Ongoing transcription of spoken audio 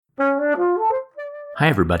Hi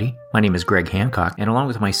everybody, my name is Greg Hancock, and along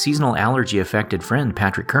with my seasonal allergy-affected friend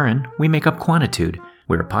Patrick Curran, we make up Quantitude.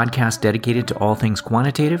 We're a podcast dedicated to all things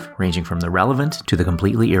quantitative, ranging from the relevant to the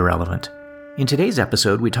completely irrelevant. In today's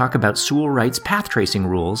episode, we talk about Sewall Wright's path tracing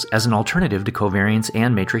rules as an alternative to covariance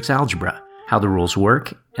and matrix algebra, how the rules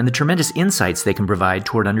work, and the tremendous insights they can provide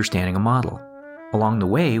toward understanding a model. Along the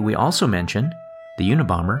way, we also mention the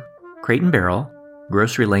Unabomber, Crate and Barrel,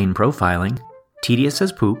 grocery lane profiling, tedious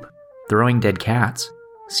as poop, throwing dead cats,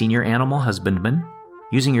 senior animal husbandman,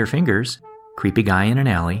 using your fingers, creepy guy in an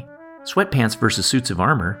alley, sweatpants versus suits of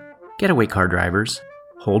armor, getaway car drivers,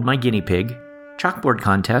 hold my guinea pig, chalkboard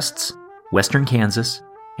contests, Western Kansas,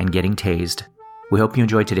 and getting tased. We hope you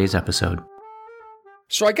enjoy today's episode.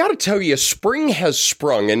 So I got to tell you, spring has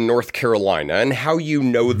sprung in North Carolina, and how you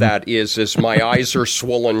know that is my eyes are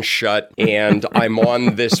swollen shut, and I'm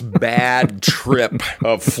on this bad trip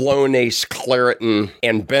of Flonase, Claritin,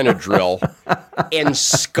 and Benadryl,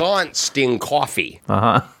 ensconced in coffee.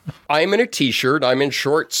 I'm in a t-shirt, I'm in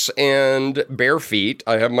shorts and bare feet.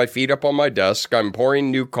 I have my feet up on my desk. I'm pouring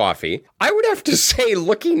new coffee. I would have to say,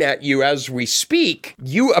 looking at you as we speak,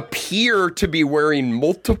 you appear to be wearing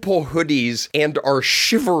multiple hoodies and are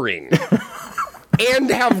shivering.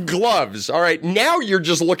 And have gloves. All right, now you're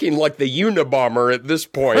just looking like the Unabomber at this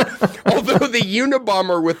point. Although the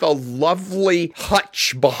Unabomber with a lovely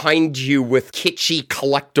hutch behind you with kitschy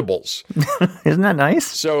collectibles. Isn't that nice?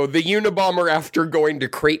 So the Unabomber after going to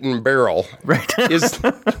Crate and Barrel. Right. Is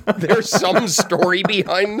there some story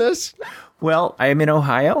behind this? Well, I am in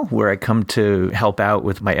Ohio, where I come to help out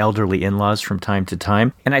with my elderly in-laws from time to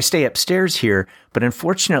time. And I stay upstairs here, but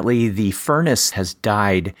unfortunately the furnace has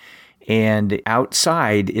died. And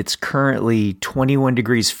outside, it's currently 21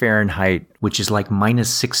 degrees Fahrenheit, which is like minus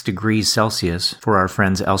 6 degrees Celsius for our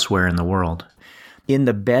friends elsewhere in the world. In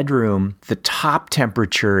the bedroom, the top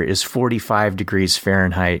temperature is 45 degrees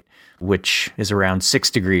Fahrenheit, which is around 6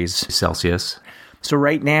 degrees Celsius. So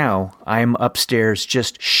right now, I'm upstairs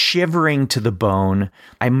just shivering to the bone.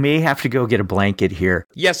 I may have to go get a blanket here.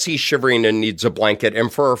 Yes, he's shivering and needs a blanket.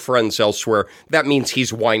 And for our friends elsewhere, that means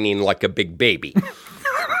he's whining like a big baby.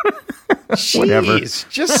 Whatever. Jeez,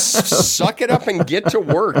 just suck it up and get to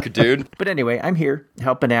work, dude. But anyway, I'm here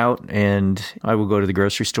helping out, and I will go to the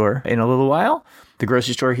grocery store in a little while. The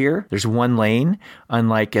grocery store here, there's one lane,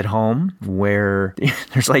 unlike at home where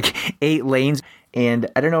there's like 8 lanes. And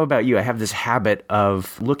I don't know about you, I have this habit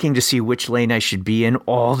of looking to see which lane I should be in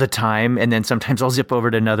all the time. And then sometimes I'll zip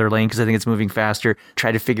over to another lane because I think it's moving faster,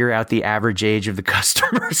 try to figure out the average age of the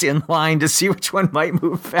customers in line to see which one might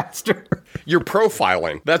move faster. You're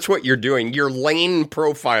profiling. That's what you're doing. You're lane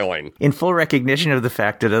profiling. In full recognition of the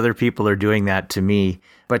fact that other people are doing that to me.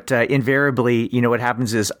 But invariably, you know, what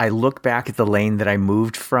happens is I look back at the lane that I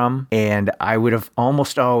moved from, and I would have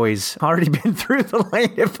almost always already been through the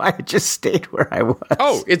lane if I had just stayed where I was.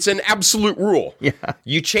 Oh, it's an absolute rule. Yeah.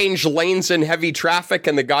 You change lanes in heavy traffic,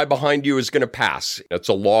 and the guy behind you is going to pass. It's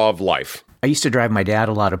a law of life. I used to drive my dad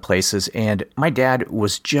a lot of places, and my dad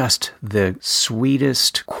was just the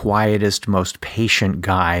sweetest, quietest, most patient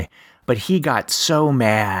guy. But he got so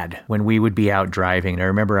mad when we would be out driving. And I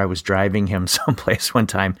remember I was driving him someplace one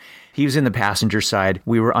time. He was in the passenger side.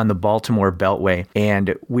 We were on the Baltimore Beltway,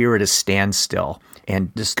 and we were at a standstill.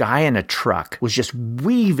 And this guy in a truck was just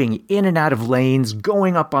weaving in and out of lanes,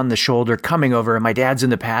 going up on the shoulder, coming over. And my dad's in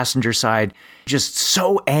the passenger side, just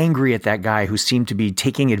so angry at that guy who seemed to be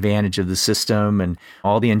taking advantage of the system, and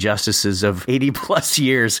all the injustices of 80 plus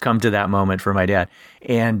years come to that moment for my dad.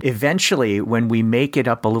 And eventually, when we make it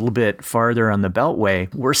up a little bit farther on the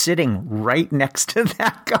Beltway, we're sitting right next to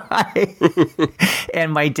that guy.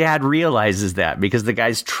 And my dad realizes that because the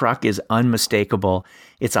guy's truck is unmistakable.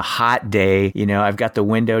 It's a hot day. You know, I've got the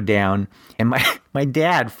window down, and my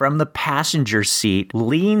dad from the passenger seat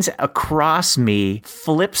leans across me,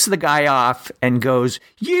 flips the guy off, and goes,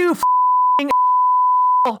 "You f***ing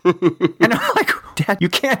And I'm like, Dad, you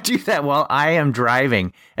can't do that while I am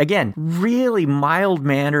driving. Again, really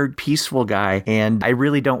mild-mannered, peaceful guy, and I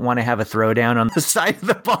really don't want to have a throwdown on the side of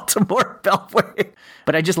the Baltimore Beltway.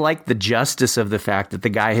 But I just like the justice of the fact that the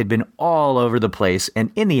guy had been all over the place,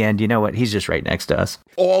 and in the end, you know what? He's just right next to us.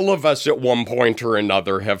 All of us at one point or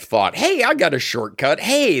another have thought, hey, I got a shortcut.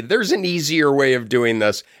 Hey, there's an easier way of doing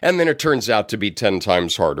this. And then it turns out to be 10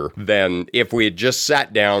 times harder than if we had just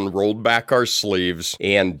sat down, rolled back our sleeves,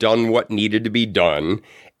 and done what needed to be done.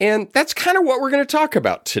 And that's kind of what we're going to talk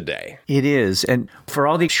about today. It is. And for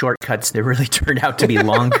all these shortcuts, they really turned out to be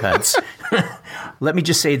long cuts. Let me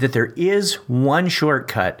just say that there is one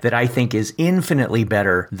shortcut that I think is infinitely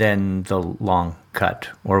better than the long shortcut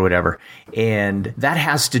or whatever. And that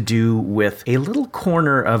has to do with a little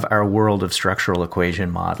corner of our world of structural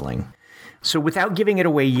equation modeling. So without giving it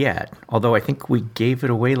away yet, although I think we gave it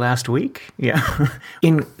away last week,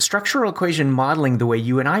 in structural equation modeling, the way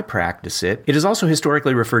you and I practice it, it is also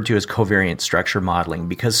historically referred to as covariant structure modeling,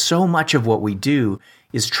 because so much of what we do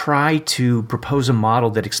is try to propose a model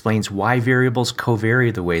that explains why variables covary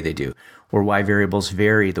the way they do, or why variables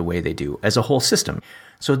vary the way they do as a whole system.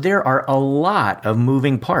 So there are a lot of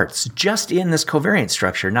moving parts just in this covariant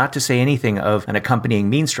structure, not to say anything of an accompanying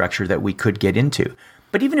mean structure that we could get into.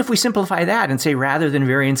 But even if we simplify that and say rather than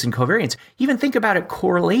variance and covariance, even think about it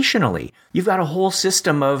correlationally. You've got a whole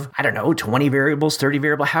system of, 20 variables, 30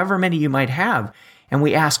 variables, however many you might have. And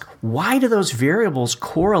we ask, why do those variables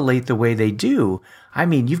correlate the way they do? I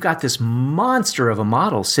mean, you've got this monster of a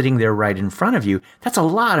model sitting there right in front of you. That's a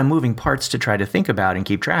lot of moving parts to try to think about and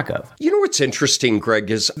keep track of. You know what's interesting, Greg,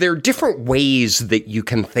 is there are different ways that you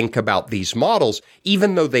can think about these models,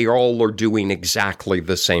 even though they all are doing exactly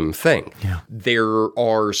the same thing. Yeah. There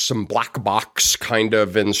are some black box kind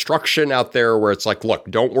of instruction out there where it's like, look,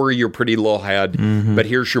 don't worry your pretty little head, but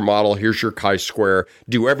here's your model, here's your chi-square.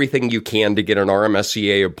 Do everything you can to get an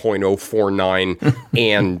RMSEA of 0.049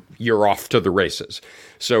 and you're off to the races.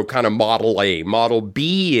 So kind of model A. Model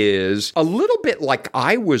B is a little bit like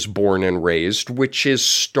I was born and raised, which is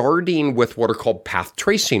starting with what are called path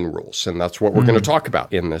tracing rules. And that's what we're going to talk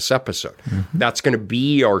about in this episode. That's going to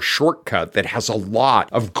be our shortcut that has a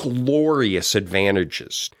lot of glorious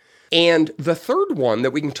advantages. And the third one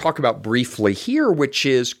that we can talk about briefly here, which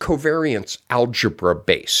is covariance algebra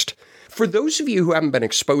based. For those of you who haven't been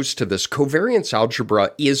exposed to this, covariance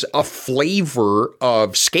algebra is a flavor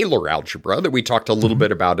of scalar algebra that we talked a little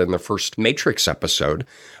bit about in the first matrix episode,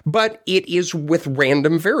 but it is with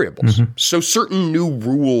random variables. So certain new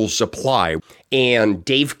rules apply. And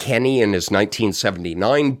Dave Kenny in his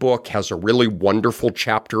 1979 book has a really wonderful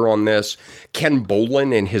chapter on this. Ken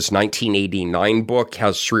Bolin in his 1989 book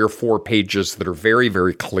has 3 or 4 pages that are very,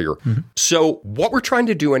 very clear. So what we're trying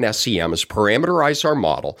to do in SEM is parameterize our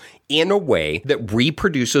model in a way that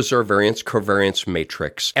reproduces our variance-covariance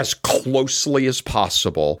matrix as closely as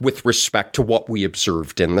possible with respect to what we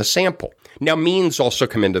observed in the sample. Now, means also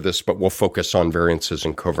come into this, but we'll focus on variances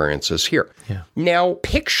and covariances here. Now,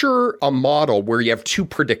 picture a model where you have 2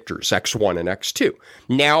 predictors, x1 and x2.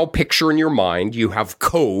 Now, picture in your mind you have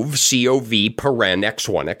cov, C-O-V, paren,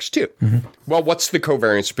 x1, x2. Well, what's the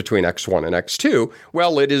covariance between x1 and x2?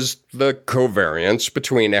 Well, it is the covariance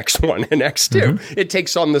between x1 and x2. It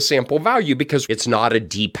takes on the sample value because it's not a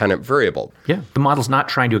dependent variable. Yeah, the model's not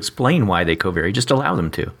trying to explain why they covary, just allow them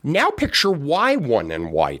to. Now picture y1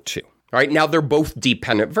 and y2. All right, now they're both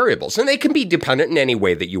dependent variables, and they can be dependent in any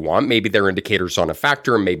way that you want. Maybe they're indicators on a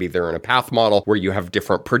factor, maybe they're in a path model where you have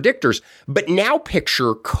different predictors. But now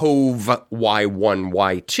picture cov y1,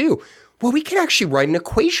 y2. Well, we can actually write an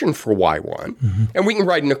equation for y1, and we can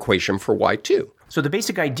write an equation for y2. So the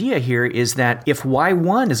basic idea here is that if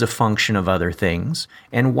y1 is a function of other things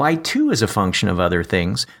and y2 is a function of other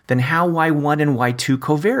things, then how y1 and y2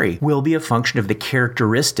 covary will be a function of the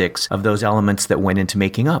characteristics of those elements that went into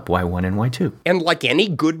making up y1 and y2. And like any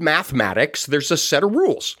good mathematics, there's a set of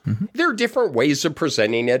rules. There are different ways of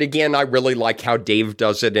presenting it. Again, I really like how Dave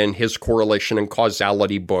does it in his correlation and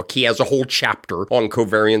causality book. He has a whole chapter on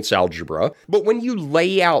covariance algebra. But when you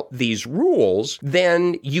lay out these rules,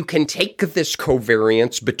 then you can take this covariance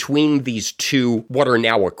between these two, what are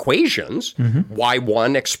now equations,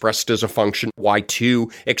 y1 expressed as a function,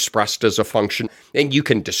 y2 expressed as a function, and you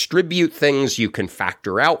can distribute things, you can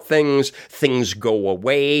factor out things, things go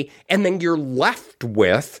away, and then you're left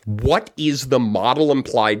with what is the model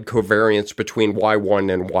implied covariance between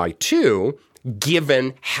y1 and y2,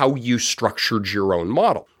 given how you structured your own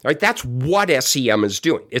model. Right? That's what SEM is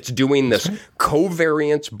doing. It's doing this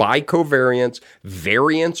covariance by covariance,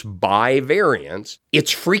 variance by variance.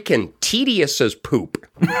 It's freaking tedious as poop,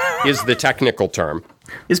 is the technical term.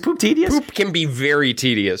 Is poop tedious? Poop can be very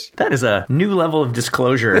tedious. That is a new level of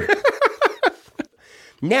disclosure.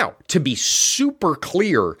 Now, to be super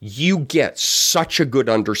clear, you get such a good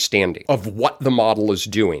understanding of what the model is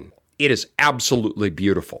doing. It is absolutely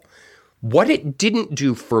beautiful. What it didn't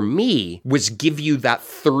do for me was give you that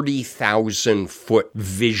 30,000 foot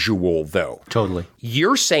visual, though. Totally.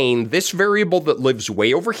 You're saying this variable that lives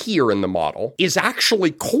way over here in the model is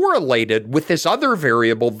actually correlated with this other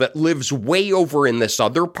variable that lives way over in this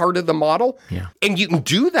other part of the model. Yeah. And you can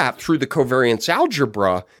do that through the covariance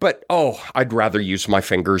algebra, but I'd rather use my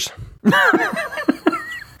fingers.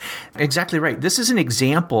 Exactly right. This is an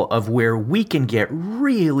example of where we can get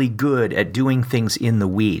really good at doing things in the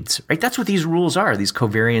weeds, right? That's what these rules are, these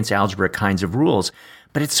covariance algebra kinds of rules.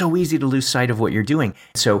 But it's so easy to lose sight of what you're doing.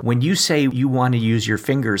 So when you say you want to use your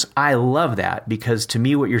fingers, I love that, because to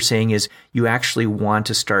me what you're saying is you actually want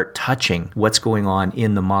to start touching what's going on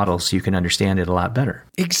in the model so you can understand it a lot better.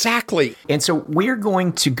 Exactly. And so we're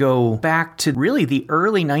going to go back to really the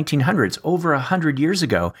early 1900s, over 100 years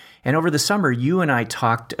ago. And over the summer, you and I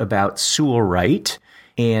talked about Sewall Wright.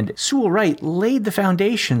 And Sewall Wright laid the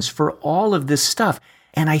foundations for all of this stuff.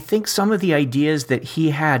 And I think some of the ideas that he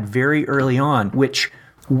had very early on, which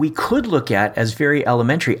we could look at as very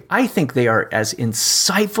elementary, I think they are as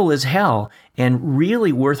insightful as hell and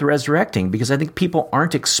really worth resurrecting, because I think people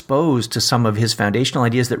aren't exposed to some of his foundational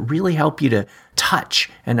ideas that really help you to touch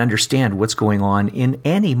and understand what's going on in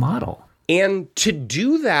any model. And to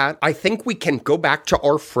do that, I think we can go back to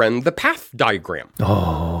our friend, the path diagram.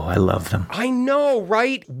 Oh, I love them. I know,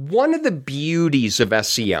 right? One of the beauties of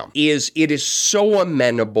SEM is it is so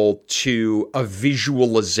amenable to a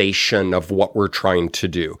visualization of what we're trying to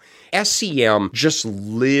do. SEM just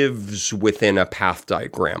lives within a path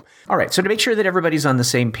diagram. All right, so to make sure that everybody's on the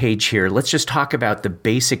same page here, let's just talk about the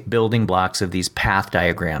basic building blocks of these path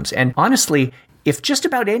diagrams. And honestly, if just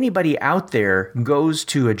about anybody out there goes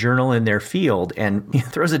to a journal in their field and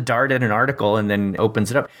throws a dart at an article and then opens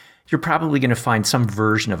it up, you're probably going to find some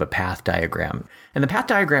version of a path diagram. And the path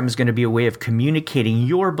diagram is going to be a way of communicating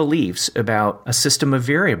your beliefs about a system of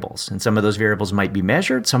variables. And some of those variables might be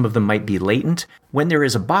measured, some of them might be latent. When there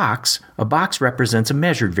is a box represents a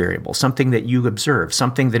measured variable, something that you observe,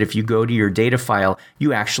 something that if you go to your data file,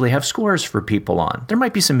 you actually have scores for people on. There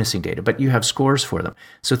might be some missing data, but you have scores for them.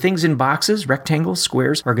 So things in boxes, rectangles,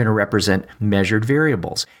 squares are going to represent measured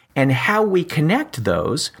variables. And how we connect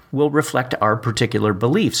those will reflect our particular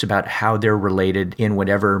beliefs about how they're related in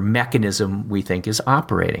whatever mechanism we think is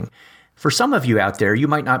operating. For some of you out there, you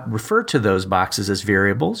might not refer to those boxes as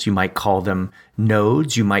variables. You might call them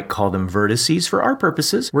nodes. You might call them vertices. For our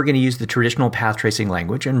purposes, we're going to use the traditional path tracing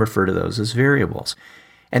language and refer to those as variables.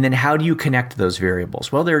 And then how do you connect those variables?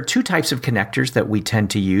 Well, there are two types of connectors that we tend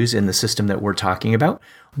to use in the system that we're talking about.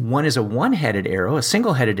 One is a one-headed arrow, a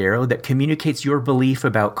single-headed arrow that communicates your belief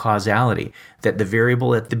about causality, that the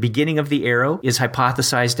variable at the beginning of the arrow is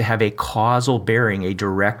hypothesized to have a causal bearing, a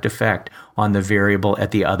direct effect on the variable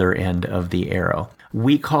at the other end of the arrow.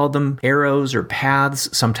 We call them arrows or paths.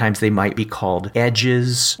 Sometimes they might be called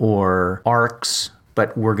edges or arcs,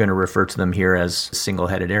 but we're going to refer to them here as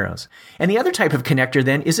single-headed arrows. And the other type of connector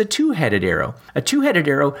then is a two-headed arrow. A two-headed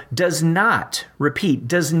arrow does not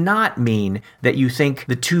mean that you think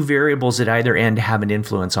the two variables at either end have an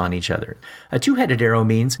influence on each other. A two-headed arrow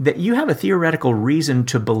means that you have a theoretical reason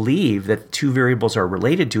to believe that two variables are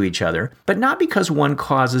related to each other, but not because one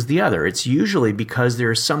causes the other. It's usually because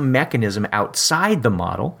there is some mechanism outside the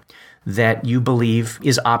model that you believe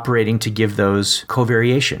is operating to give those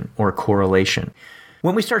covariation or correlation.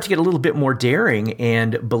 When we start to get a little bit more daring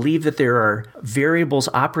and believe that there are variables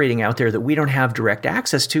operating out there that we don't have direct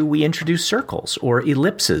access to, we introduce circles or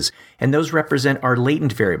ellipses, and those represent our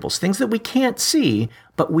latent variables, things that we can't see,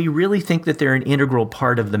 but we really think that they're an integral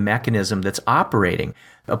part of the mechanism that's operating,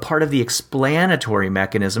 a part of the explanatory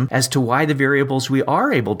mechanism as to why the variables we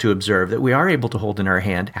are able to observe, that we are able to hold in our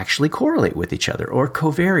hand, actually correlate with each other or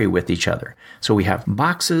covary with each other. So we have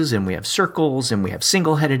boxes and we have circles and we have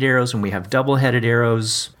single-headed arrows and we have double-headed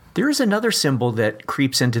arrows. There is another symbol that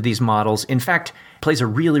creeps into these models. In fact, plays a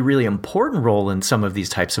really, really important role in some of these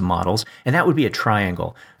types of models, and that would be a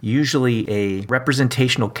triangle, usually a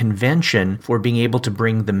representational convention for being able to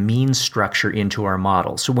bring the mean structure into our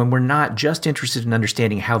model. So when we're not just interested in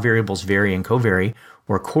understanding how variables vary and covary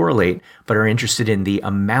or correlate, but are interested in the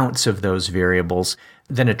amounts of those variables,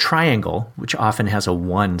 then a triangle, which often has a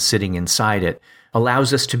 1 sitting inside it,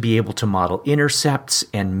 allows us to be able to model intercepts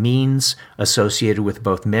and means associated with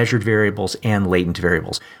both measured variables and latent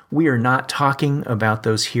variables. We are not talking about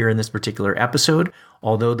those here in this particular episode,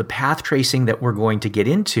 although the path tracing that we're going to get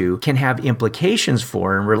into can have implications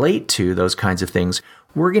for and relate to those kinds of things.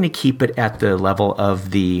 We're going to keep it at the level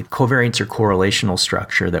of the covariance or correlational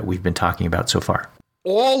structure that we've been talking about so far.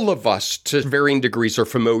 All of us, to varying degrees, are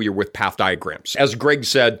familiar with path diagrams. As Greg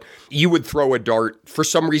said, you would throw a dart. For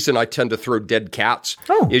some reason, I tend to throw dead cats.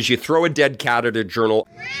 Is you throw a dead cat at a journal,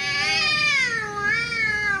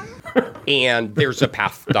 and there's a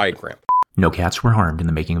path diagram. No cats were harmed in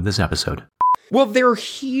the making of this episode. Well, there are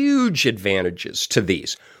huge advantages to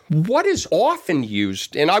these. What is often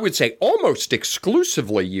used, and I would say almost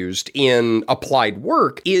exclusively used in applied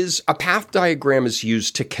work, is a path diagram is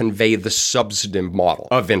used to convey the substantive model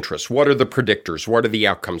of interest. What are the predictors? What are the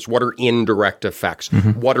outcomes? What are indirect effects?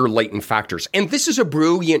 What are latent factors? And this is a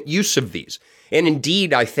brilliant use of these. And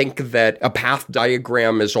indeed, I think that a path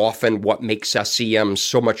diagram is often what makes SEM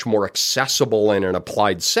so much more accessible in an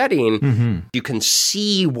applied setting. You can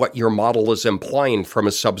see what your model is implying from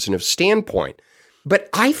a substantive standpoint. But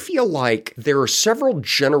I feel like there are several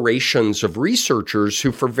generations of researchers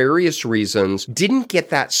who, for various reasons, didn't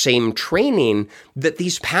get that same training, that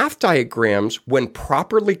these path diagrams, when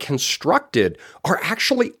properly constructed, are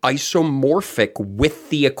actually isomorphic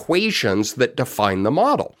with the equations that define the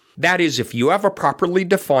model. That is, if you have a properly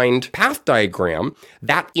defined path diagram,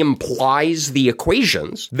 that implies the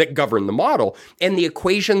equations that govern the model, and the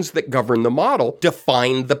equations that govern the model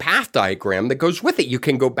define the path diagram that goes with it. You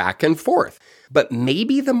can go back and forth. But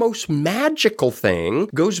maybe the most magical thing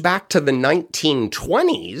goes back to the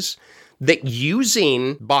 1920s, that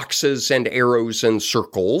using boxes and arrows and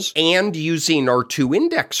circles and using our two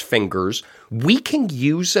index fingers, we can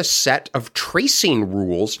use a set of tracing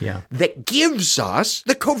rules that gives us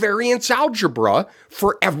the covariance algebra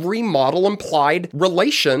for every model implied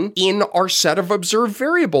relation in our set of observed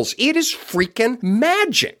variables. It is freaking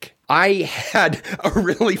magic. I had a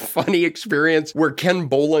really funny experience where Ken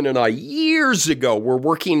Bolin and I years ago were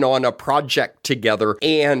working on a project together,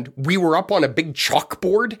 and we were up on a big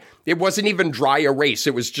chalkboard. It wasn't even dry erase.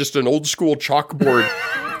 It was just an old school chalkboard.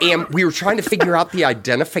 And we were trying to figure out the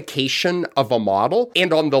identification of a model.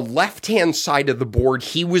 And on the left-hand side of the board,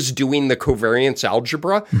 he was doing the covariance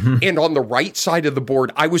algebra. And on the right side of the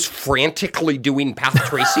board, I was frantically doing path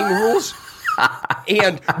tracing rules.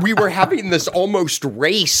 And we were having this almost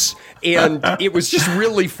race, and it was just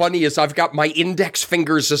really funny as I've got my index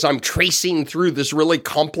fingers as I'm tracing through this really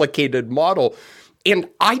complicated model. And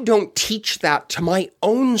I don't teach that to my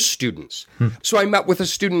own students. So I met with a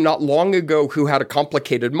student not long ago who had a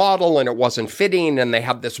complicated model and it wasn't fitting, and they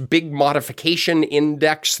had this big modification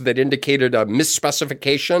index that indicated a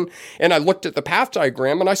misspecification. And I looked at the path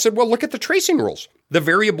diagram and I said, well, look at the tracing rules. The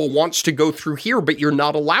variable wants to go through here, but you're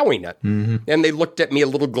not allowing it. And they looked at me a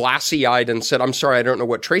little glassy-eyed and said, I'm sorry, I don't know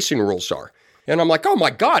what tracing rules are. And I'm like, oh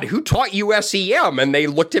my God, who taught you SEM? And they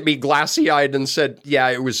looked at me glassy-eyed and said, yeah,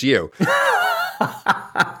 it was you.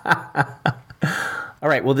 All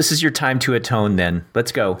right, well, this is your time to atone then.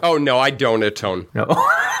 Let's go. Oh, no, I don't atone. No.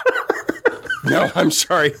 No, I'm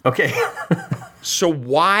sorry. Okay. So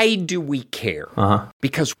why do we care?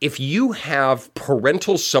 Because if you have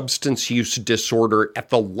parental substance use disorder at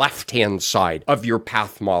the left-hand side of your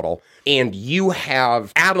path model, and you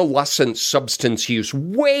have adolescent substance use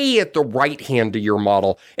way at the right hand of your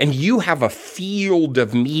model, and you have a field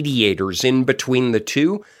of mediators in between the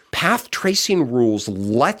two, path tracing rules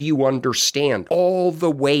let you understand all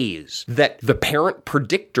the ways that the parent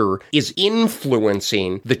predictor is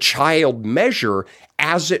influencing the child measure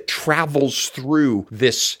as it travels through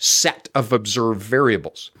this set of observed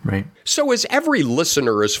variables. Right. So as every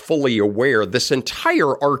listener is fully aware, this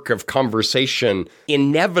entire arc of conversation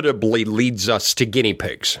inevitably leads us to guinea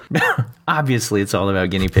pigs. Obviously, it's all about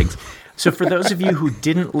guinea pigs. So for those of you who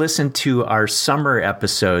didn't listen to our summer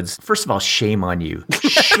episodes, first of all, shame on you.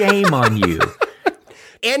 Shame on you.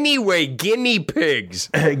 Anyway, guinea pigs.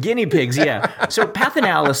 Guinea pigs, yeah. So path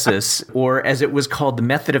analysis, or as it was called, the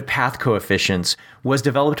method of path coefficients, was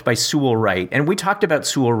developed by Sewell Wright. And we talked about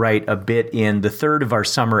Sewell Wright a bit in the third of our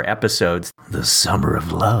summer episodes, the Summer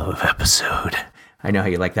of Love episode. I know how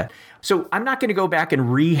you like that. So I'm not going to go back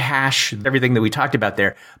and rehash everything that we talked about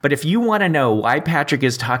there. But if you want to know why Patrick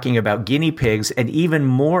is talking about guinea pigs, and even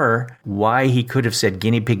more why he could have said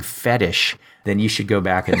guinea pig fetish, then you should go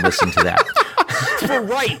back and listen to that. For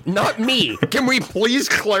Wright, not me. Can we please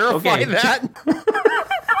clarify that?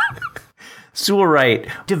 Sewell Wright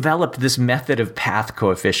developed this method of path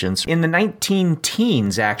coefficients in the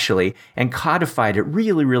 19-teens, actually, and codified it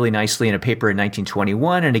really, really nicely in a paper in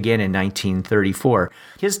 1921 and again in 1934.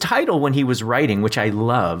 His title when he was writing, which I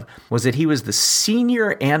love, was that he was the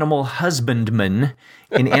senior animal husbandman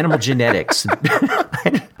in animal genetics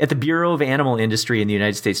at the Bureau of Animal Industry in the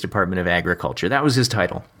United States Department of Agriculture. That was his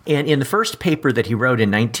title. And in the first paper that he wrote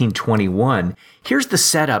in 1921, here's the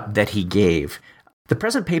setup that he gave. The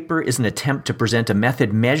present paper is an attempt to present a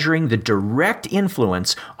method measuring the direct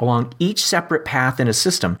influence along each separate path in a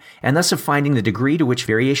system, and thus of finding the degree to which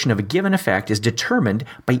variation of a given effect is determined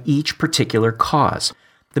by each particular cause.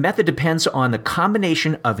 The method depends on the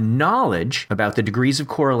combination of knowledge about the degrees of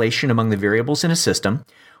correlation among the variables in a system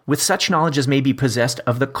with such knowledge as may be possessed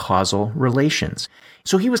of the causal relations.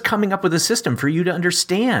 So he was coming up with a system for you to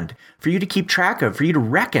understand, for you to keep track of, for you to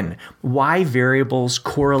reckon why variables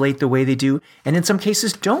correlate the way they do, and in some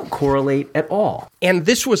cases don't correlate at all. And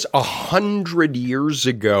this was 100 years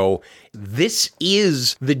ago. This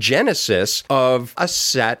is the genesis of a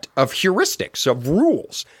set of heuristics, of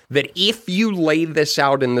rules, that if you lay this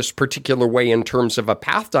out in this particular way in terms of a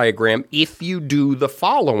path diagram, if you do the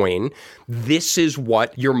following, this is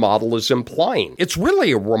what your model is implying. It's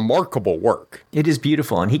really a remarkable work. It is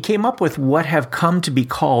beautiful. And he came up with what have come to be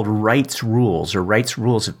called Wright's rules, or Wright's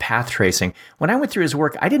rules of path tracing. When I went through his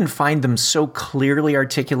work, I didn't find them so clearly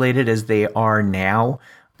articulated as they are now.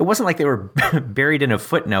 It wasn't like they were buried in a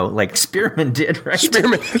footnote like Spearman did, right?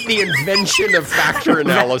 Spearman, the invention of factor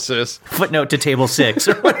analysis. Footnote to table 6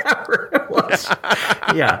 or whatever it was.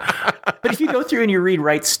 Yeah. But if you go through and you read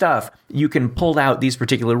Wright's stuff, you can pull out these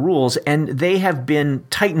particular rules, and they have been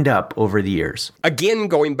tightened up over the years. Again,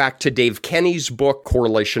 going back to Dave Kenny's book,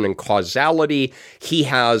 Correlation and Causality, he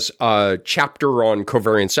has a chapter on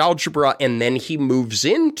covariance algebra, and then he moves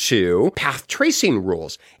into path tracing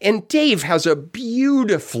rules. And Dave has a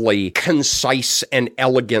beautifully concise and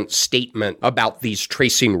elegant statement about these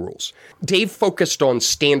tracing rules. Dave focused on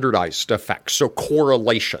standardized effects, so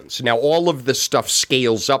correlations. Now, all of this stuff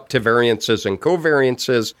scales up to variances and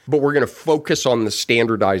covariances, but we're going to focus on the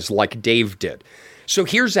standardized like Dave did. So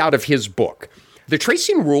here's out of his book. The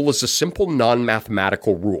tracing rule is a simple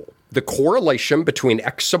non-mathematical rule. The correlation between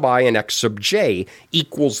x sub I and x sub j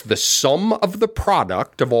equals the sum of the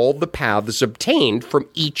product of all the paths obtained from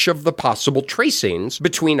each of the possible tracings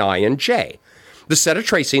between I and j. The set of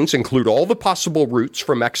tracings include all the possible routes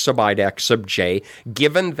from x sub I to x sub j,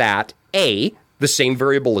 given that A, the same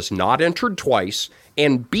variable is not entered twice,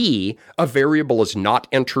 and B, a variable is not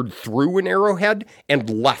entered through an arrowhead and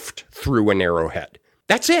left through an arrowhead.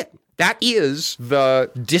 That's it. That is the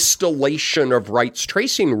distillation of Wright's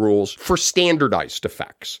tracing rules for standardized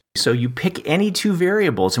effects. So you pick any two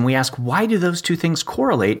variables, and we ask, why do those two things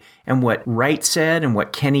correlate? And what Wright said and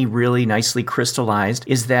what Kenny really nicely crystallized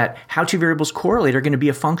is that how two variables correlate are going to be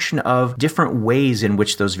a function of different ways in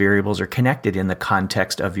which those variables are connected in the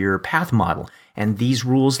context of your path model. And these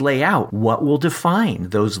rules lay out what will define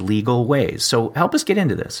those legal ways. So help us get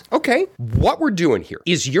into this. Okay. What we're doing here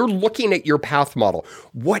is you're looking at your path model,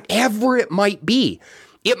 whatever it might be.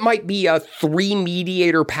 It might be a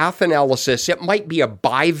 3-mediator path analysis. It might be a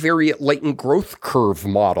bivariate latent growth curve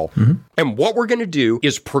model. Mm-hmm. And what we're going to do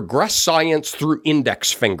is progress science through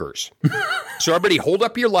index fingers. So everybody hold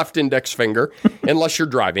up your left index finger, unless you're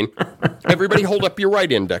driving. Everybody hold up your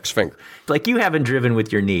right index finger. Like you haven't driven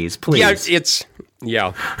with your knees, please.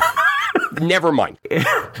 Yeah. Never mind.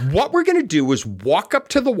 What we're going to do is walk up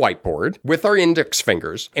to the whiteboard with our index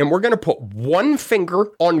fingers, and we're going to put one finger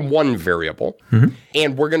on one variable,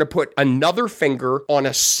 and we're going to put another finger on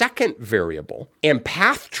a second variable. And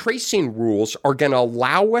path tracing rules are going to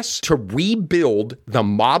allow us to rebuild the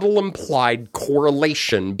model-implied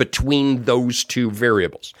correlation between those two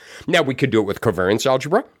variables. Now, we could do it with covariance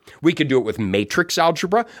algebra. We could do it with matrix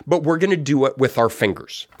algebra, but we're going to do it with our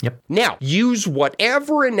fingers. Yep. Now, use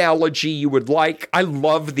whatever analogy you would like. I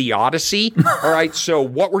love the Odyssey. All right, so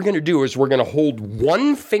what we're going to do is we're going to hold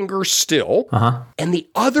one finger still, and the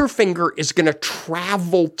other finger is going to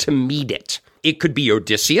travel to meet it. It could be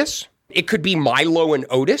Odysseus. It could be Milo and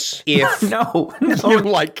Otis, if No. you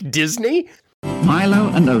like Disney. Milo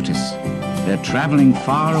and Otis. They're traveling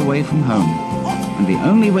far away from home, and the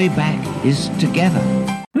only way back is together.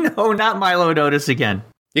 No, not Milo and Otis again.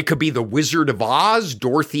 It could be the Wizard of Oz.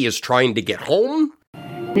 Dorothy is trying to get home.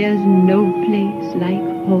 There's no place like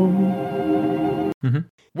home.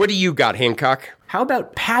 What do you got, Hancock? How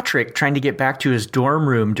about Patrick trying to get back to his dorm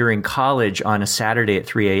room during college on a Saturday at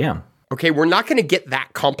 3 a.m.? Okay, we're not going to get that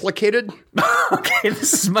complicated. Okay,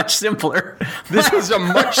 this is much simpler. This is a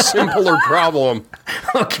much simpler problem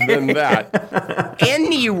than that.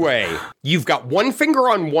 Anyway, you've got one finger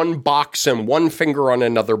on one box and one finger on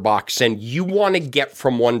another box, and you want to get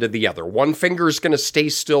from one to the other. One finger is going to stay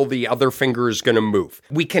still, the other finger is going to move.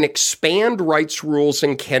 We can expand Wright's rules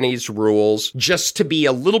and Kenny's rules just to be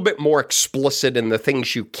a little bit more explicit in the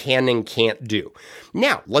things you can and can't do.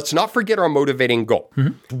 Now, let's not forget our motivating goal.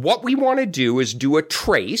 What we want to do is do a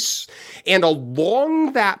trace, and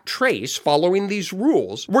along that trace, following these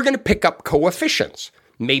rules, we're going to pick up coefficients.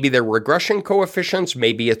 Maybe they're regression coefficients,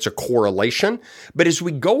 maybe it's a correlation, but as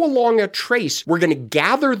we go along a trace, we're going to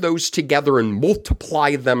gather those together and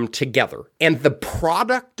multiply them together. And the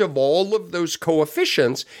product of all of those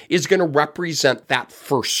coefficients is going to represent that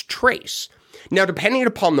first trace. Now, depending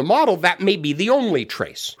upon the model, that may be the only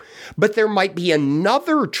trace. But there might be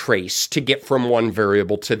another trace to get from one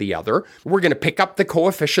variable to the other. We're going to pick up the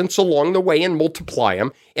coefficients along the way and multiply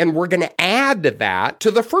them, and we're going to add that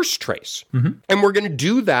to the first trace. And we're going to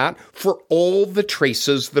do that for all the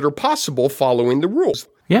traces that are possible following the rules.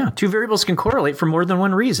 Yeah, two variables can correlate for more than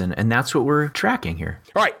one reason, and that's what we're tracking here.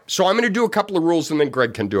 All right, so I'm going to do a couple of rules, and then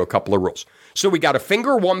Greg can do a couple of rules. So we got a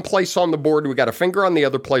finger one place on the board, we got a finger on the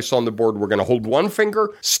other place on the board. We're going to hold one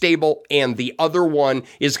finger stable, and the other one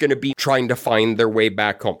is going to be trying to find their way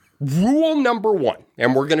back home. Rule number one,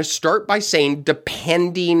 and we're going to start by saying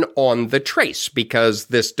depending on the trace, because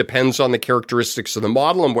this depends on the characteristics of the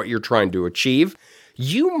model and what you're trying to achieve.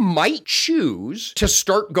 You might choose to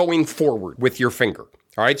start going forward with your finger.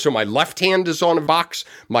 All right, so my left hand is on a box,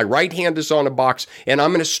 my right hand is on a box, and I'm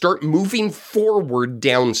going to start moving forward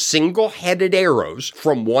down single-headed arrows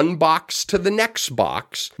from one box to the next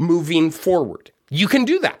box, moving forward. You can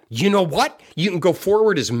do that. You know what? You can go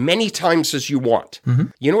forward as many times as you want.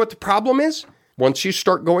 You know what the problem is? Once you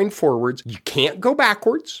start going forwards, you can't go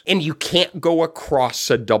backwards, and you can't go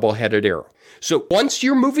across a double-headed arrow. So once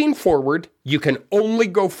you're moving forward, you can only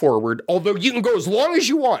go forward, although you can go as long as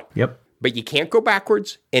you want. Yep. But you can't go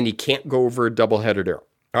backwards, and you can't go over a double-headed arrow.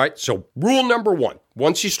 All right, so rule number one,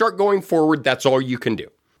 once you start going forward, that's all you can do.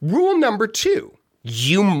 Rule number two,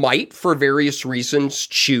 you might, for various reasons,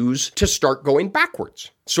 choose to start going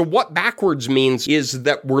backwards. So what backwards means is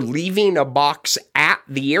that we're leaving a box at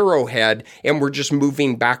the arrowhead, and we're just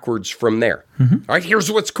moving backwards from there. All right,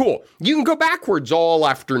 here's what's cool. You can go backwards all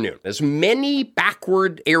afternoon, as many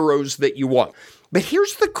backward arrows that you want. But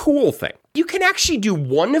here's the cool thing. You can actually do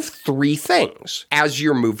one of three things as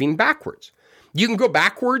you're moving backwards. You can go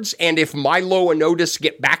backwards, and if Milo and Otis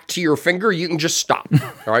get back to your finger, you can just stop.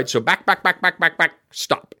 All right, so back,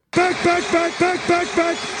 stop. Back,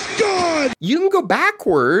 God! You can go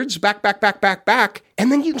backwards, back,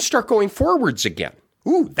 and then you can start going forwards again.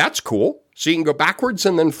 Ooh, that's cool. So you can go backwards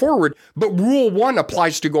and then forward, but rule one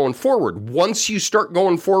applies to going forward. Once you start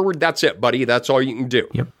going forward, that's it, buddy. That's all you can do.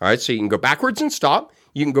 Yep. All right, so you can go backwards and stop.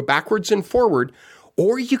 You can go backwards and forward,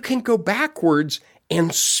 or you can go backwards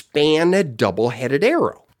and span a double-headed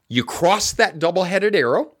arrow. You cross that double-headed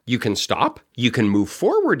arrow, you can stop, you can move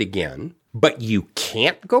forward again, but you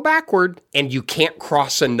can't go backward, and you can't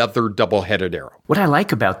cross another double-headed arrow. What I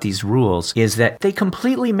like about these rules is that they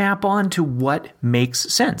completely map on to what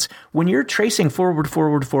makes sense. When you're tracing forward,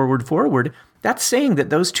 that's saying that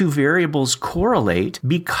those two variables correlate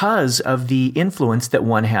because of the influence that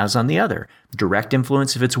one has on the other. Direct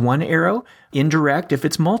influence if it's one arrow, indirect if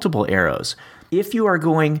it's multiple arrows. If you are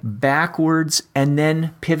going backwards and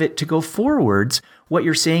then pivot to go forwards, what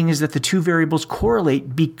you're saying is that the two variables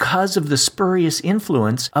correlate because of the spurious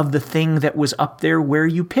influence of the thing that was up there where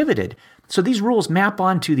you pivoted. So these rules map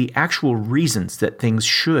onto the actual reasons that things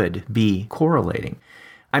should be correlating.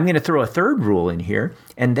 I'm going to throw a third rule in here,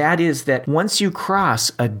 and that is that once you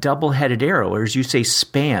cross a double-headed arrow, or as you say,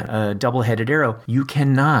 span a double-headed arrow, you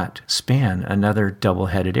cannot span another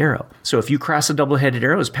double-headed arrow. So if you cross a double-headed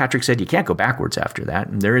arrow, as Patrick said, you can't go backwards after that,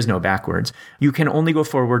 and there is no backwards. You can only go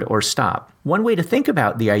forward or stop. One way to think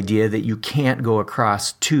about the idea that you can't go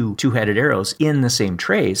across two-headed arrows in the same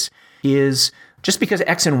trace is just because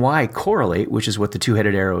X and Y correlate, which is what the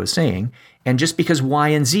two-headed arrow is saying, and just because Y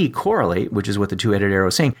and Z correlate, which is what the two-headed arrow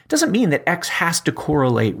is saying, doesn't mean that X has to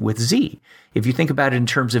correlate with Z. If you think about it in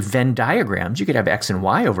terms of Venn diagrams, you could have X and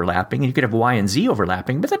Y overlapping, and you could have Y and Z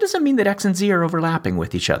overlapping, but that doesn't mean that X and Z are overlapping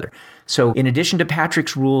with each other. So in addition to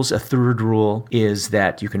Patrick's rules, a third rule is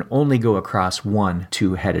that you can only go across one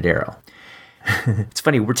two-headed arrow. It's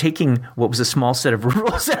funny, we're taking what was a small set of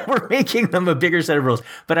rules and we're making them a bigger set of rules,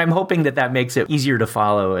 but I'm hoping that that makes it easier to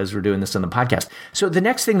follow as we're doing this on the podcast. So the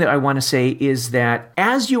next thing that I want to say is that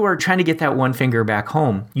as you are trying to get that one finger back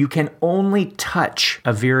home, you can only touch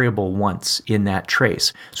a variable once in that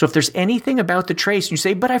trace. So if there's anything about the trace and you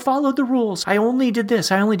say, but I followed the rules, I only did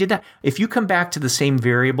this, I only did that. If you come back to the same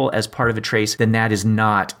variable as part of a trace, then that is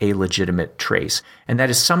not a legitimate trace. And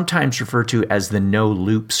that is sometimes referred to as the no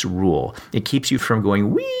loops rule. It keeps you from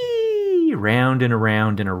going wee round and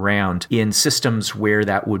around and around in systems where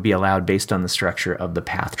that would be allowed based on the structure of the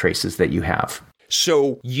path traces that you have.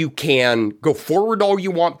 So you can go forward all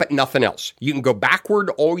you want, but nothing else. You can go backward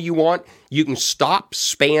all you want. You can stop,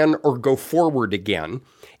 span, or go forward again.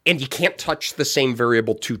 And you can't touch the same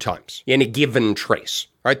variable two times in a given trace.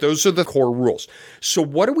 All right, those are the core rules. So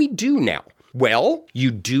what do we do now? Well,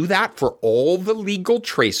 you do that for all the legal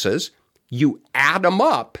traces. You add them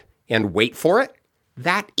up and wait for it.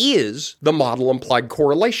 that is the model implied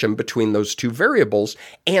correlation between those two variables,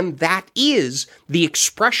 and that is the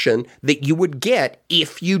expression that you would get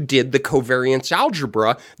if you did the covariance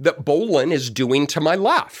algebra that Bolin is doing to my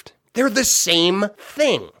left. They're the same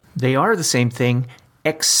thing. They are the same thing,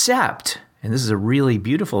 except, and this is a really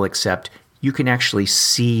beautiful except, you can actually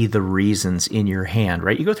see the reasons in your hand,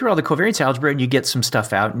 right? You go through all the covariance algebra and you get some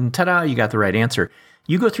stuff out and ta-da, you got the right answer.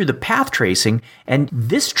 You go through the path tracing, and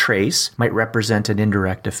this trace might represent an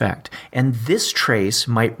indirect effect. And this trace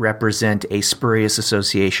might represent a spurious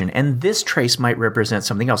association. And this trace might represent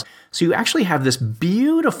something else. So you actually have this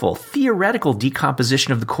beautiful theoretical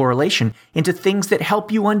decomposition of the correlation into things that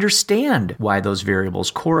help you understand why those variables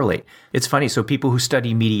correlate. It's funny. So people who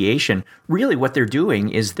study mediation, really what they're doing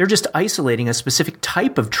is they're just isolating a specific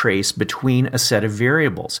type of trace between a set of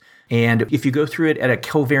variables. And if you go through it at a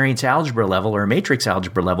covariance algebra level or a matrix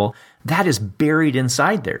algebra level, that is buried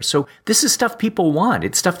inside there. So this is stuff people want.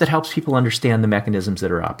 It's stuff that helps people understand the mechanisms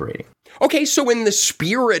that are operating. Okay, so in the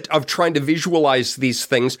spirit of trying to visualize these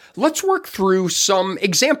things, let's work through some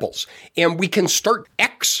examples. And we can start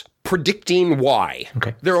X predicting Y.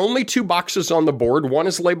 Okay. There are only two boxes on the board. One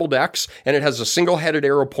is labeled X, and it has a single-headed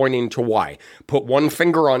arrow pointing to Y. Put one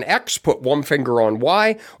finger on X, put one finger on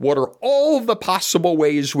Y. What are all the possible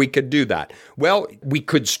ways we could do that? Well, we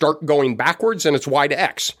could start going backwards, and it's Y to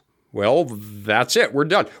X. Well, that's it. We're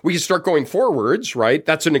done. We can start going forwards, right?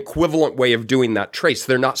 That's an equivalent way of doing that trace.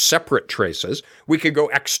 They're not separate traces. We could go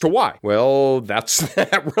X to Y. Well, that's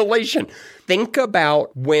that relation. Think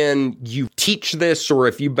about when you teach this, or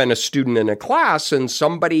if you've been a student in a class and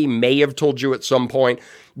somebody may have told you at some point,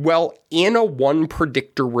 well, in a one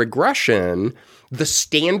predictor regression, the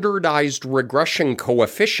standardized regression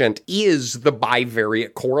coefficient is the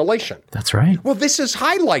bivariate correlation. That's right. Well, this is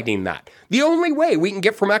highlighting that. The only way we can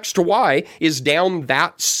get from X to Y is down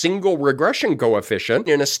that single regression coefficient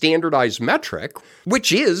in a standardized metric,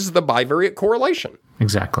 which is the bivariate correlation.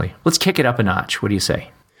 Exactly. Let's kick it up a notch. What do you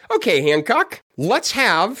say? Okay, Hancock, let's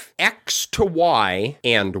have X to Y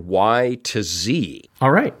and Y to Z.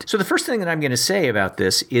 All right. So the first thing that I'm going to say about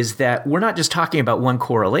this is that we're not just talking about one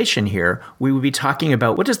correlation here. We would be talking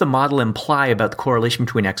about what does the model imply about the correlation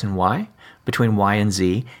between X and Y, between Y and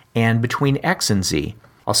Z, and between X and Z.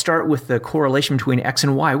 I'll start with the correlation between X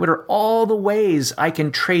and Y. What are all the ways I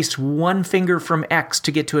can trace one finger from X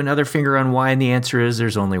to get to another finger on Y? And the answer is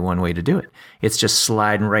there's only one way to do it. It's just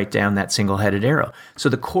sliding right down that single-headed arrow. So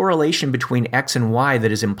the correlation between X and Y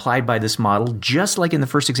that is implied by this model, just like in the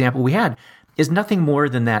first example we had, is nothing more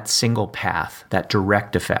than that single path, that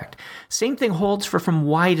direct effect. Same thing holds for from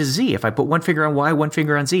Y to Z. If I put one finger on Y, one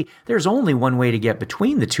finger on Z, there's only one way to get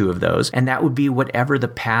between the two of those, and that would be whatever the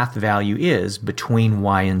path value is between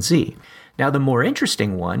Y and Z. Now, the more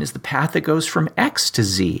interesting one is the path that goes from X to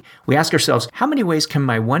Z. We ask ourselves, how many ways can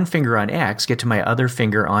my one finger on X get to my other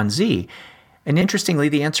finger on Z? And interestingly,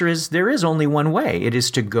 the answer is there is only one way. It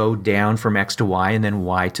is to go down from X to Y and then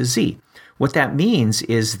Y to Z. What that means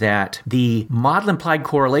is that the model implied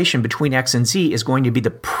correlation between X and Z is going to be the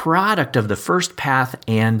product of the first path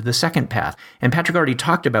and the second path. And Patrick already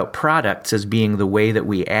talked about products as being the way that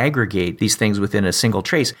we aggregate these things within a single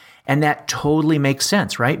trace. And that totally makes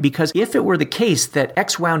sense, right? Because if it were the case that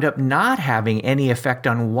X wound up not having any effect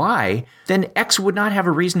on Y, then X would not have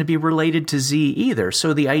a reason to be related to Z either.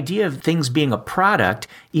 So the idea of things being a product,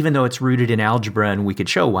 even though it's rooted in algebra and we could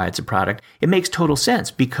show why it's a product, it makes total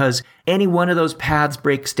sense because any one of those paths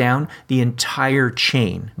breaks down, the entire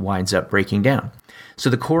chain winds up breaking down.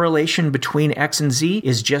 So the correlation between X and Z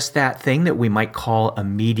is just that thing that we might call a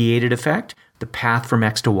mediated effect. The path from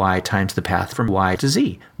X to Y times the path from Y to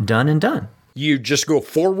Z. Done and done. You just go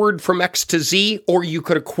forward from X to Z, or you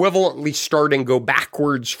could equivalently start and go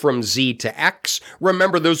backwards from Z to X.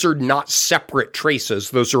 Remember, those are not separate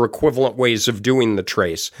traces. Those are equivalent ways of doing the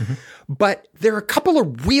trace. Mm-hmm. But there are a couple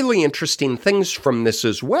of really interesting things from this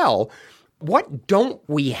as well. What don't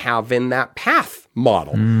we have in that path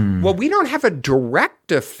model? Well, we don't have a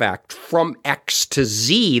direct effect from X to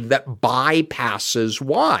Z that bypasses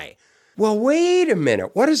Y. Well, wait a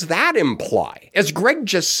minute. What does that imply? As Greg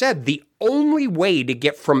just said, the only way to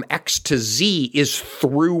get from X to Z is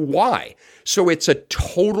through Y. So it's a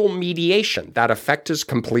total mediation. That effect is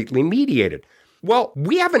completely mediated. Well,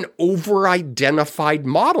 we have an over-identified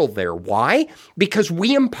model there. Why? Because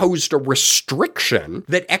we imposed a restriction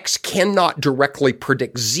that X cannot directly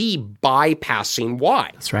predict Z bypassing Y.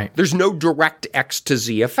 That's right. There's no direct X to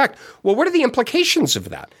Z effect. Well, what are the implications of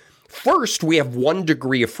that? First, we have 1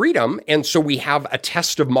 degree of freedom, and so we have a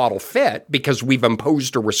test of model fit because we've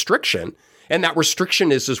imposed a restriction. And that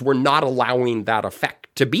restriction is we're not allowing that effect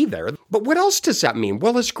to be there. But what else does that mean?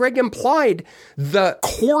 Well, as Greg implied, the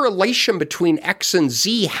correlation between X and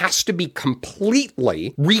Z has to be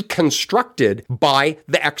completely reconstructed by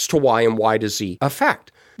the X to Y and Y to Z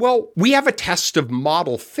effect. Well, we have a test of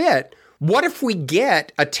model fit. What if we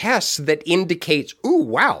get a test that indicates, ooh,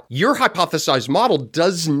 wow, your hypothesized model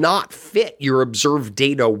does not fit your observed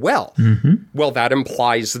data well? Well, that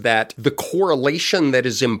implies that the correlation that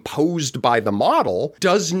is imposed by the model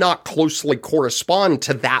does not closely correspond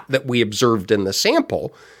to that we observed in the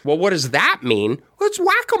sample. Well, what does that mean? Well, it's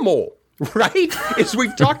whack-a-mole. Right? As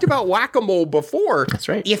we've talked about whack-a-mole before, that's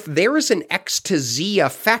right. If there is an X to Z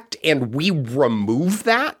effect and we remove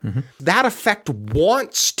that, that effect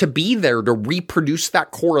wants to be there to reproduce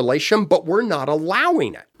that correlation, but we're not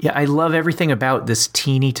allowing it. Yeah, I love everything about this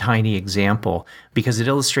teeny tiny example because it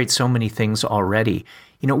illustrates so many things already.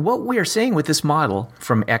 You know, what we are saying with this model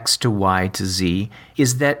from X to Y to Z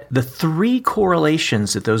is that the three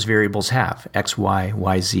correlations that those variables have, X, Y,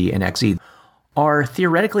 Y, Z, and X, Z, are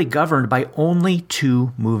theoretically governed by only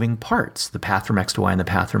two moving parts, the path from X to Y and the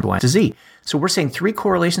path from Y to Z. So we're saying three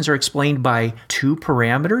correlations are explained by two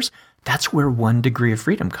parameters. That's where 1 degree of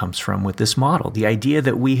freedom comes from with this model. The idea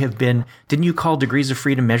that we have been, didn't you call degrees of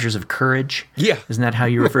freedom measures of courage? Yeah. Isn't that how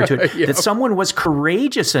you refer to it? Yeah. That someone was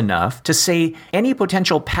courageous enough to say any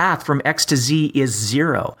potential path from X to Z is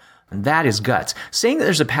 0. And that is guts. Saying that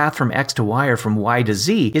there's a path from X to Y or from Y to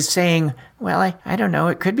Z is saying, well, I don't know,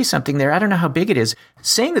 it could be something there. I don't know how big it is.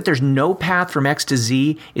 Saying that there's no path from X to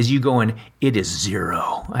Z is you going, it is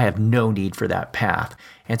 0. I have no need for that path.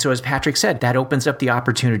 And so as Patrick said, that opens up the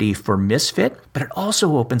opportunity for misfit, but it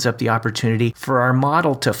also opens up the opportunity for our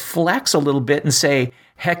model to flex a little bit and say,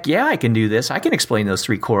 heck yeah, I can do this. I can explain those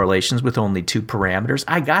three correlations with only two parameters.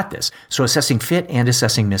 I got this. So assessing fit and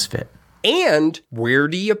assessing misfit. And where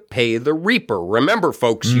do you pay the reaper? Remember,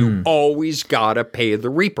 folks, you always gotta pay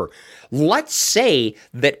the reaper. Let's say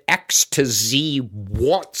that X to Z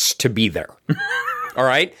wants to be there. All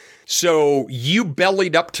right? So you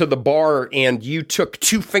bellied up to the bar and you took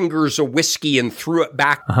 2 fingers of whiskey and threw it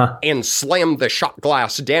back and slammed the shot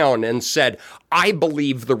glass down and said, I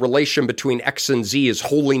believe the relation between X and Z is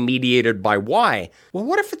wholly mediated by Y. Well,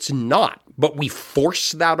 what if it's not, but we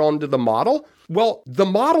force that onto the model? Well, the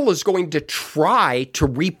model is going to try to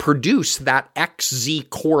reproduce that XZ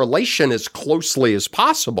correlation as closely as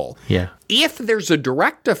possible. Yeah. If there's a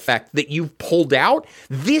direct effect that you've pulled out,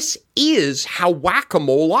 this is how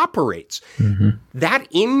whack-a-mole operates. That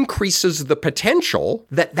increases the potential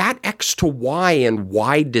that X to Y and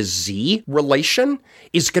Y to Z relation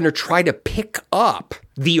is going to try to pick up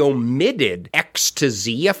the omitted X to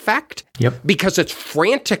Z effect. Yep. Because it's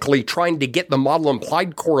frantically trying to get the model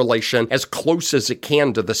implied correlation as close as it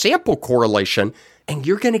can to the sample correlation. And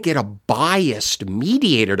you're going to get a biased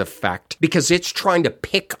mediated effect because it's trying to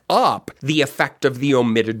pick up the effect of the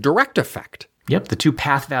omitted direct effect. Yep, the two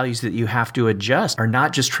path values that you have to adjust are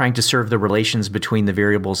not just trying to serve the relations between the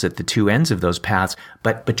variables at the two ends of those paths,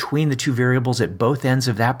 but between the two variables at both ends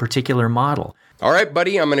of that particular model. All right,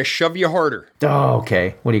 buddy, I'm going to shove you harder. Oh,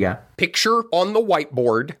 okay. What do you got? Picture on the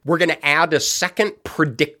whiteboard, we're going to add a second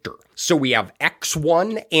predictor. So we have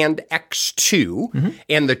X1 and X2,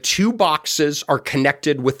 and the two boxes are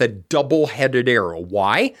connected with a double-headed arrow.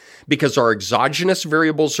 Why? Because our exogenous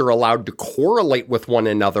variables are allowed to correlate with one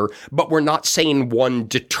another, but we're not saying one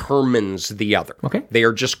determines the other. Okay. They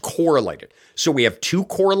are just correlated. So we have two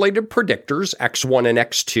correlated predictors, X1 and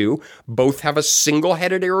X2. Both have a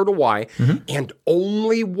single-headed arrow to Y, and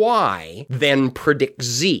only Y then predicts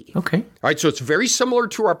Z. Okay. All right, so it's very similar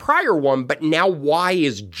to our prior one, but now Y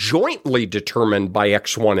is jointly determined by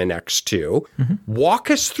X1 and X2.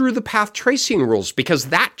 Walk us through the path tracing rules, because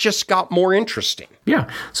that just got more interesting. Yeah,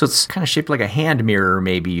 so it's kind of shaped like a hand mirror,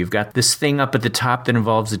 maybe. You've got this thing up at the top that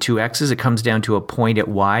involves the two X's. It comes down to a point at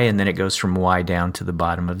Y, and then it goes from Y down to the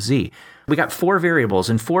bottom of Z. We got 4 variables,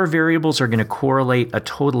 and 4 variables are going to correlate a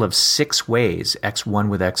total of 6 ways. X1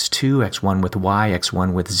 with X2, X1 with Y,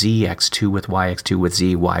 X1 with Z, X2 with Y, X2 with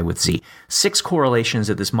Z, Y with Z. 6 correlations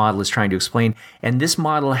that this model is trying to explain, and this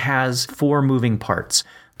model has 4 moving parts.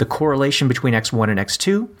 The correlation between X1 and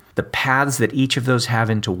X2, the paths that each of those have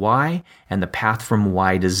into Y, and the path from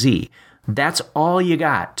Y to Z. That's all you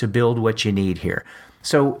got to build what you need here.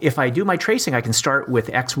 So if I do my tracing, I can start with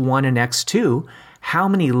X1 and X2. How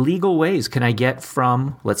many legal ways can I get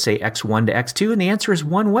from, let's say, X1 to X2? And the answer is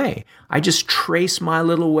 1 way. I just trace my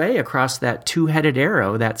little way across that 2-headed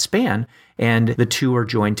arrow, that span, and the two are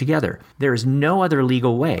joined together. There is no other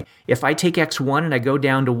legal way. If I take X1 and I go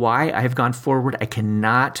down to Y, I have gone forward. I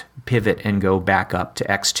cannot pivot and go back up to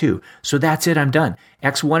x2. So that's it, I'm done.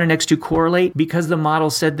 x1 and x2 correlate because the model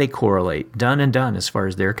said they correlate. Done and done as far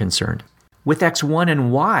as they're concerned. With x1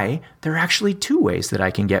 and y, there are actually two ways that I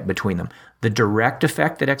can get between them. The direct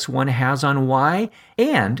effect that x1 has on y,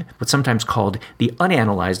 and what's sometimes called the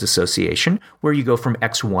unanalyzed association, where you go from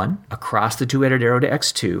x1 across the two-headed arrow to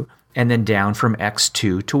x2, and then down from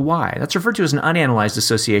x2 to y. That's referred to as an unanalyzed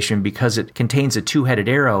association because it contains a two-headed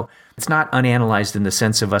arrow. It's not unanalyzed in the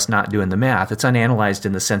sense of us not doing the math. It's unanalyzed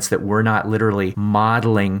in the sense that we're not literally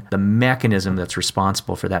modeling the mechanism that's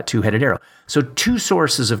responsible for that two-headed arrow. So two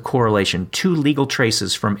sources of correlation, two legal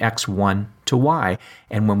traces from x1 to y.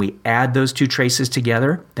 And when we add those two traces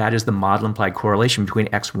together, that is the model-implied correlation between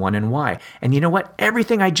x1 and y. And you know what?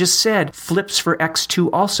 Everything I just said flips for x2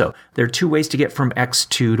 also. There are two ways to get from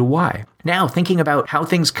x2 to y. Now, thinking about how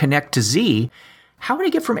things connect to z, how would I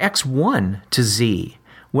get from x1 to z?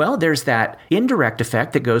 Well, there's that indirect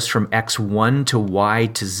effect that goes from x1 to y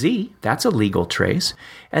to z. That's a legal trace.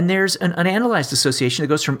 And there's an unanalyzed association that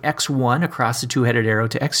goes from x1 across the two-headed arrow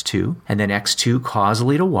to x2, and then x2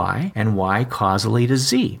 causally to y, and y causally to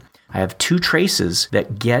z. I have two traces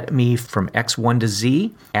that get me from x1 to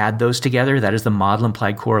z. Add those together. That is the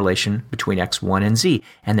model-implied correlation between x1 and z.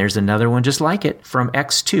 And there's another one just like it from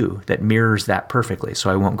x2 that mirrors that perfectly, so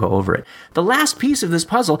I won't go over it. The last piece of this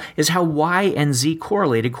puzzle is how y and z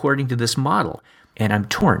correlate according to this model. And I'm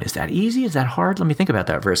torn. Is that easy? Is that hard? Let me think about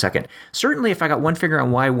that for a second. Certainly, if I got one finger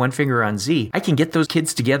on y, one finger on z, I can get those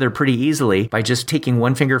kids together pretty easily by just taking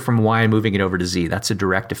one finger from y and moving it over to z. That's a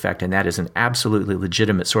direct effect, and that is an absolutely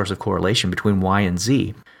legitimate source of correlation between y and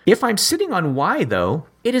z. If I'm sitting on y, though,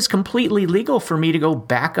 it is completely legal for me to go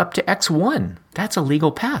back up to x1. That's a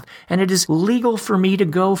legal path. And it is legal for me to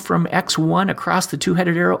go from x1 across the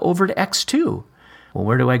two-headed arrow over to x2. Well,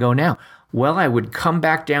 where do I go now? Well, I would come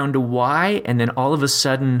back down to y, and then all of a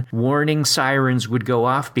sudden, warning sirens would go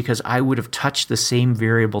off because I would have touched the same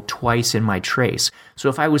variable twice in my trace. So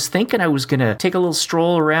if I was thinking I was going to take a little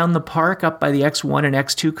stroll around the park up by the x1 and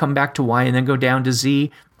x2, come back to y, and then go down to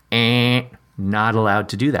z, not allowed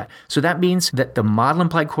to do that. So that means that the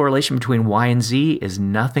model-implied correlation between y and z is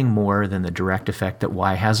nothing more than the direct effect that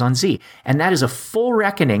y has on z. And that is a full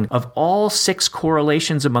reckoning of all 6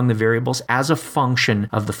 correlations among the variables as a function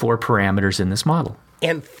of the 4 parameters in this model.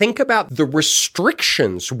 And think about the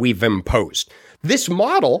restrictions we've imposed. This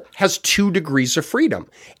model has 2 degrees of freedom.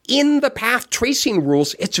 In the path tracing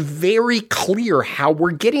rules, it's very clear how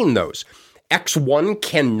we're getting those. x1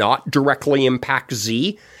 cannot directly impact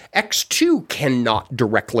z. x2 cannot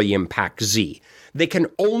directly impact z. They can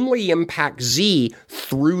only impact z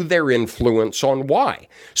through their influence on y.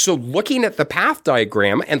 So looking at the path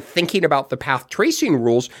diagram and thinking about the path tracing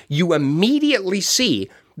rules, you immediately see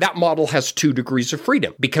that model has 2 degrees of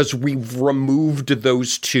freedom because we've removed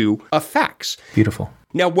those 2 effects. Beautiful.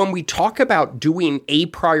 Now, when we talk about doing a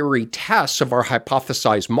priori tests of our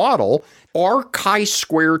hypothesized model, our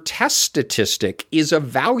chi-square test statistic is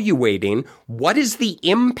evaluating what is the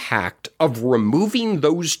impact of removing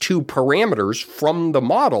those 2 parameters from the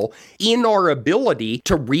model in our ability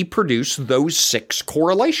to reproduce those 6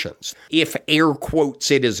 correlations. If air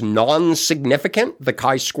quotes it is non-significant, the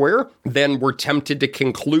chi-square, then we're tempted to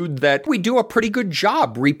conclude that we do a pretty good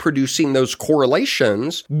job reproducing those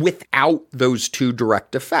correlations without those 2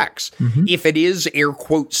 direct effects. If it is air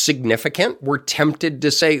quote significant, we're tempted to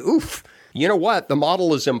say, oof, you know what? The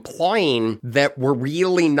model is implying that we're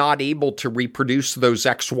really not able to reproduce those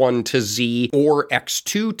x1 to z or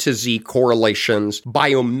x2 to z correlations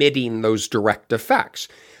by omitting those direct effects.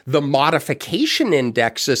 The modification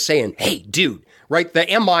index is saying, hey, dude, right? The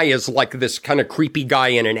MI is like this kind of creepy guy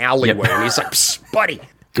in an alleyway, and he's like, psst, buddy.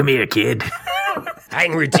 Come here, kid. I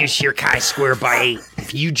can reduce your chi-square by 8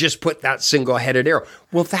 if you just put that single-headed arrow.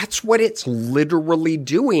 Well, that's what it's literally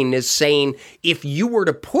doing, is saying if you were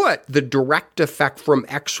to put the direct effect from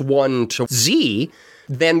x1 to z,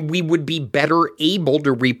 then we would be better able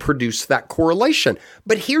to reproduce that correlation.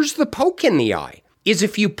 But here's the poke in the eye, is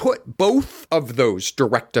if you put both of those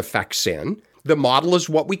direct effects in, the model is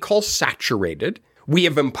what we call saturated. We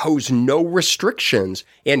have imposed no restrictions,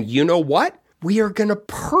 and you know what? We are going to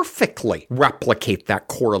perfectly replicate that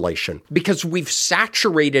correlation because we've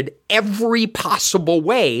saturated every possible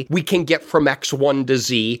way we can get from x1 to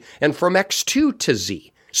z and from x2 to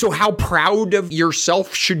z. So how proud of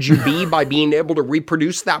yourself should you be by being able to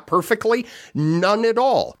reproduce that perfectly? None at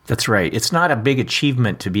all. That's right. It's not a big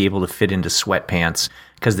achievement to be able to fit into sweatpants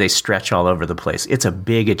because they stretch all over the place. It's a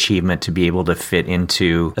big achievement to be able to fit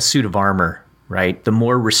into a suit of armor right? The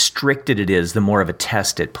more restricted it is, the more of a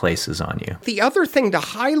test it places on you. The other thing to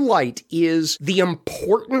highlight is the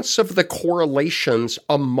importance of the correlations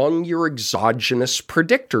among your exogenous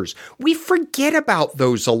predictors. We forget about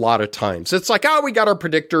those a lot of times. It's like, we got our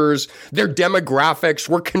predictors, their demographics,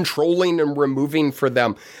 we're controlling and removing for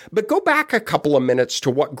them. But go back a couple of minutes to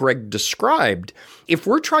what Greg described. If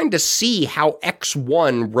we're trying to see how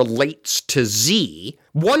X1 relates to Z,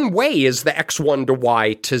 one way is the X1 to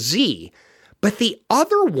Y to Z. But the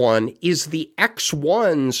other one is the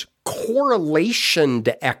X1's correlation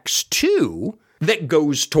to X2 that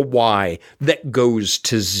goes to Y, that goes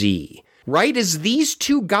to Z, right? As these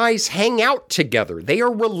two guys hang out together, they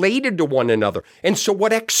are related to one another. And so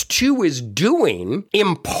what X2 is doing,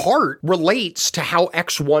 in part, relates to how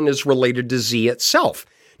X1 is related to Z itself.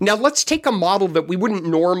 Now, let's take a model that we wouldn't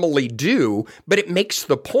normally do, but it makes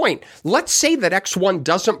the point. Let's say that X1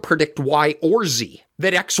 doesn't predict Y or Z,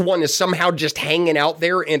 that X1 is somehow just hanging out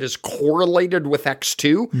there and is correlated with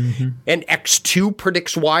X2, and X2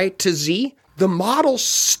 predicts Y to Z. The model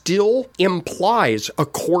still implies a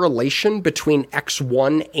correlation between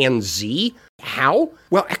X1 and Z. How?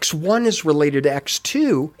 Well, X1 is related to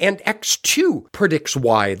X2, and X2 predicts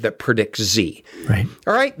Y that predicts Z. Right.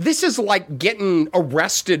 All right? This is like getting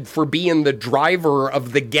arrested for being the driver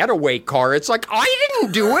of the getaway car. It's like, I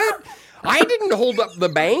didn't do it. I didn't hold up the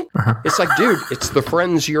bank. It's like, dude, it's the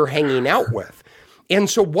friends you're hanging out with. And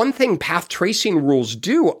so one thing path tracing rules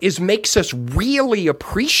do is makes us really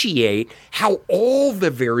appreciate how all the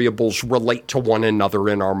variables relate to one another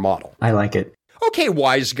in our model. I like it. Okay,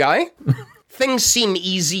 wise guy. Things seem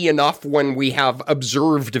easy enough when we have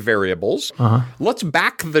observed variables. Let's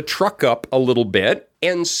back the truck up a little bit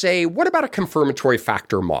and say, what about a confirmatory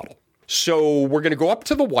factor model? So we're going to go up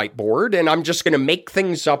to the whiteboard, and I'm just going to make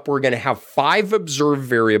things up. We're going to have 5 observed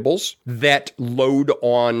variables that load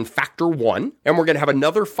on factor 1, and we're going to have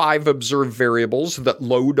another 5 observed variables that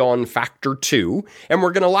load on factor 2, and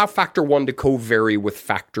we're going to allow factor 1 to co-vary with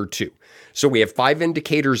factor 2. So we have 5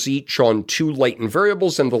 indicators each on 2 latent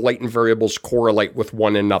variables, and the latent variables correlate with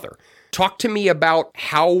one another. Talk to me about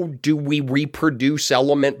how do we reproduce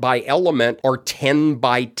element by element our 10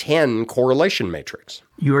 by 10 correlation matrix?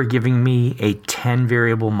 You are giving me a 10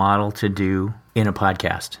 variable model to do in a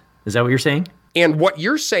podcast. Is that what you're saying? And what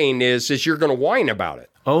you're saying is you're going to whine about it.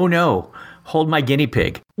 Oh no, hold my guinea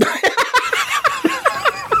pig.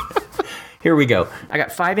 Here we go. I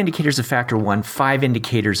got 5 indicators of factor 1, 5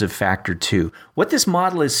 indicators of factor 2. What this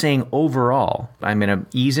model is saying overall, I'm going to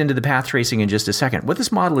ease into the path tracing in just a second. What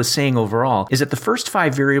this model is saying overall is that the first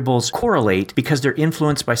 5 variables correlate because they're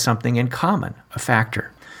influenced by something in common, a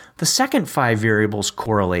factor. The second 5 variables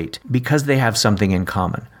correlate because they have something in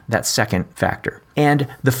common, that second factor. And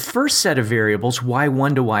the first set of variables,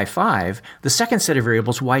 y1 to y5, the second set of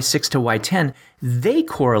variables, y6 to y10, they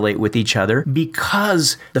correlate with each other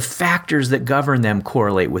because the factors that govern them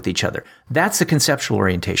correlate with each other. That's the conceptual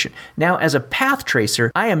orientation. Now, as a path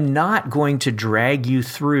tracer, I am not going to drag you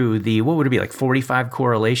through the, what would it be, like 45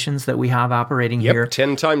 correlations that we have operating here?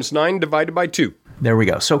 10 times 9 divided by 2. There we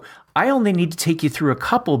go. So I only need to take you through a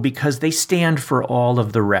couple because they stand for all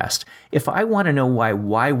of the rest. If I want to know why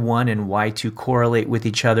y1 and y2 correlate with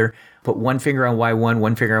each other, put one finger on y1,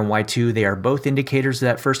 one finger on y2, they are both indicators of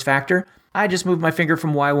that first factor. I just move my finger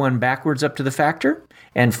from y1 backwards up to the factor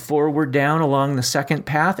and forward down along the second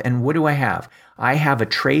path. And what do I have? I have a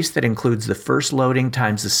trace that includes the first loading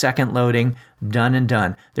times the second loading, done and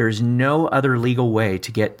done. There is no other legal way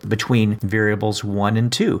to get between variables 1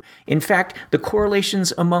 and 2. In fact, the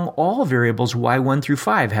correlations among all variables y1 through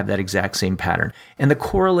 5 have that exact same pattern. And the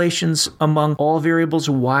correlations among all variables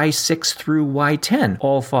y6 through y10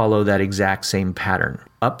 all follow that exact same pattern.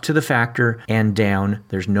 Up to the factor and down,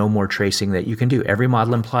 there's no more tracing that you can do. Every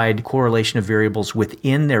model implied correlation of variables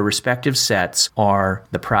within their respective sets are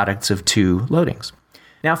the products of 2 loadings.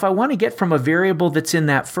 Now, if I want to get from a variable that's in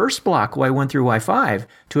that first block, y1 through y5,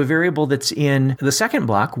 to a variable that's in the second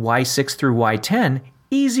block, y6 through y10,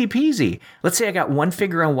 easy peasy. Let's say I got one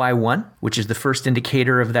finger on y1, which is the first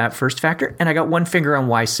indicator of that first factor, and I got one finger on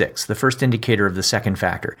y6, the first indicator of the second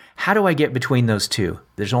factor. How do I get between those two?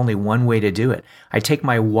 There's only one way to do it. I take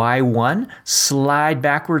my y1, slide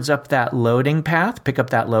backwards up that loading path, pick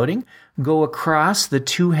up that loading, go across the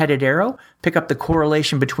 2-headed arrow, pick up the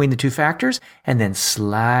correlation between the 2 factors, and then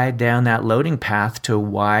slide down that loading path to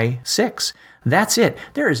y6. That's it.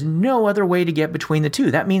 There is no other way to get between the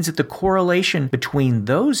two. That means that the correlation between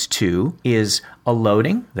those two is a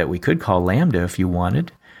loading that we could call lambda if you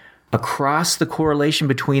wanted. Across the correlation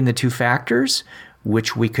between the 2 factors,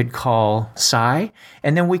 which we could call psi,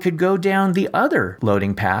 and then we could go down the other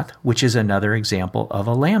loading path, which is another example of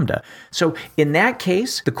a lambda. So in that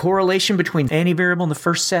case, the correlation between any variable in the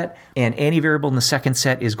first set and any variable in the second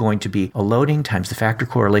set is going to be a loading times the factor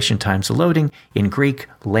correlation times the loading. In Greek,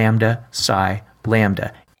 lambda, psi,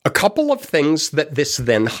 lambda. A couple of things that this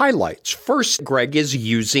then highlights. First, Greg is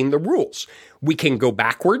using the rules. We can go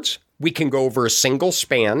backwards, we can go over a single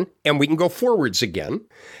span, and we can go forwards again.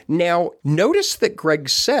 Now, notice that Greg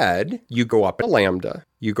said you go up a lambda,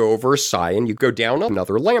 you go over a psi, and you go down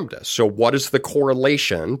another lambda. So what is the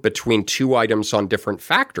correlation between two items on different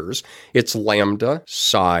factors? It's lambda,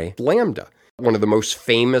 psi, lambda. One of the most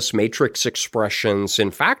famous matrix expressions in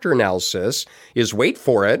factor analysis is, wait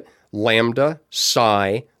for it, lambda,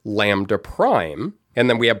 psi, lambda prime. And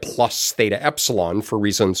then we have plus theta epsilon for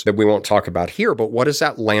reasons that we won't talk about here. But what is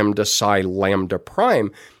that lambda, psi, lambda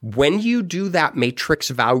prime? When you do that matrix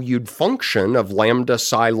valued function of lambda,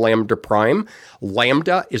 psi, lambda prime,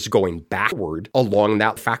 lambda is going backward along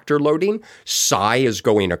that factor loading, psi is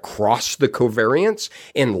going across the covariance,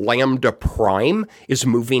 and lambda prime is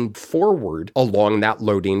moving forward along that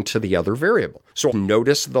loading to the other variable. So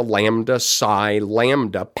notice the lambda, psi,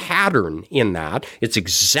 lambda pattern in that. It's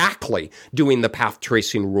exactly doing the path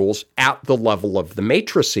tracing rules at the level of the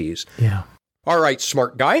matrices. Yeah. All right,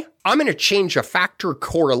 smart guy, I'm going to change a factor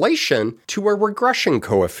correlation to a regression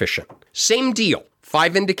coefficient. Same deal.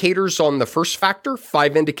 5 indicators on the first factor,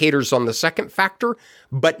 5 indicators on the second factor.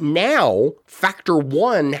 But now factor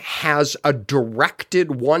 1 has a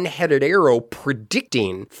directed one-headed arrow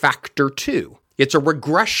predicting factor 2. It's a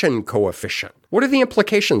regression coefficient. What are the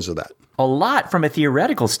implications of that? A lot from a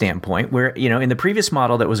theoretical standpoint, where, in the previous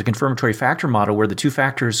model that was a confirmatory factor model where the two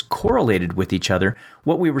factors correlated with each other,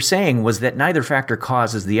 what we were saying was that neither factor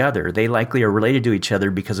causes the other. They likely are related to each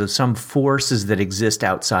other because of some forces that exist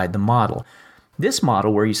outside the model. This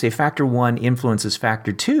model, where you say factor 1 influences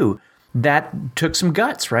factor 2, that took some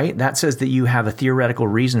guts, right? That says that you have a theoretical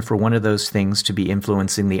reason for one of those things to be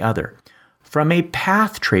influencing the other. From a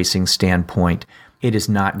path tracing standpoint, it is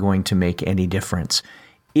not going to make any difference.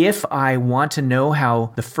 If I want to know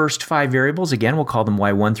how the first 5 variables, again, we'll call them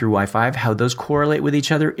Y1 through Y5, how those correlate with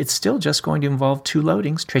each other, it's still just going to involve 2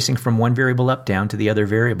 loadings, tracing from one variable up down to the other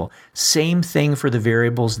variable. Same thing for the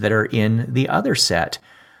variables that are in the other set.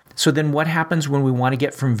 So then what happens when we want to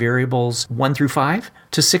get from variables 1 through 5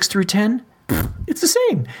 to 6 through 10? It's the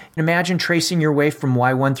same. Imagine tracing your way from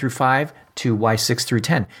Y1 through 5 to Y6 through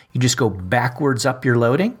 10. You just go backwards up your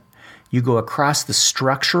loading. You go across the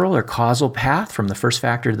structural or causal path from the first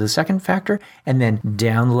factor to the second factor, and then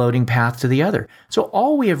down the loading path to the other. So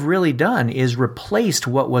all we have really done is replaced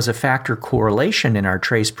what was a factor correlation in our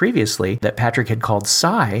trace previously that Patrick had called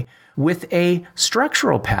psi with a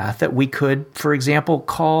structural path that we could, for example,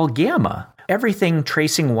 call gamma. Everything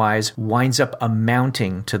tracing-wise winds up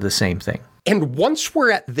amounting to the same thing. And once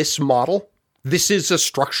we're at this model, this is a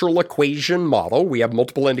structural equation model. We have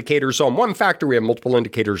multiple indicators on one factor. We have multiple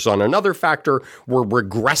indicators on another factor. We're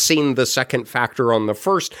regressing the second factor on the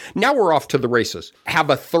first. Now we're off to the races.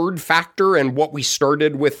 Have a third factor and what we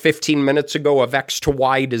started with 15 minutes ago of x to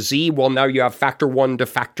y to z. Well, now you have factor 1 to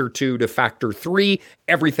factor 2 to factor 3.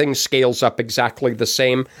 Everything scales up exactly the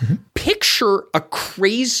same. Mm-hmm. Picture a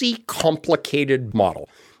crazy complicated model.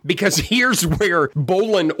 Because here's where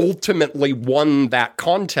Bolin ultimately won that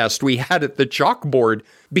contest we had at the chalkboard.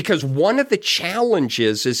 Because one of the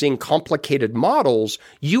challenges is in complicated models,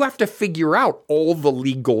 you have to figure out all the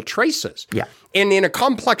legal traces. Yeah. And in a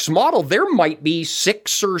complex model, there might be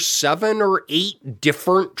 6 or 7 or 8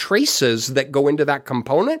 different traces that go into that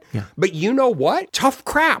component. Yeah. But you know what? Tough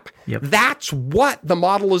crap. Yep. That's what the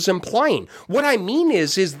model is implying. What I mean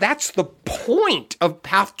is that's the point of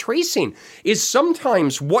path tracing, is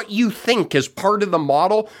sometimes what you think is part of the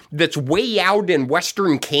model that's way out in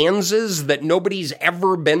western Kansas that nobody's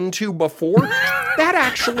ever been to before, that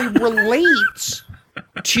actually relates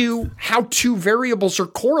to how 2 variables are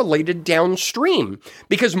correlated downstream.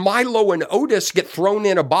 Because Milo and Otis get thrown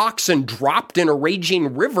in a box and dropped in a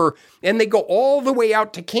raging river, and they go all the way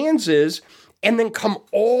out to Kansas and then come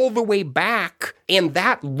all the way back. And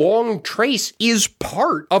that long trace is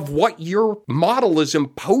part of what your model is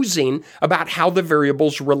imposing about how the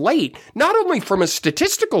variables relate, not only from a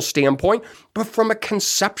statistical standpoint, but from a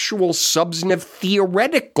conceptual, substantive,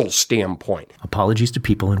 theoretical standpoint. Apologies to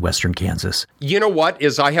people in western Kansas. You know what?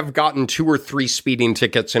 Is I have gotten 2 or 3 speeding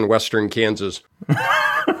tickets in western Kansas.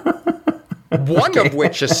 One of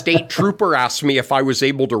which a state trooper asked me if I was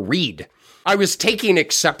able to read. I was taking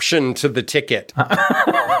exception to the ticket.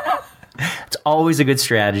 It's always a good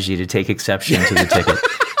strategy to take exception to the ticket.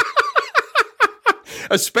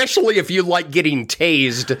 Especially if you like getting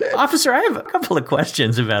tased. Officer, I have a couple of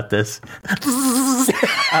questions about this.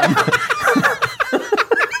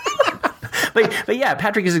 But yeah,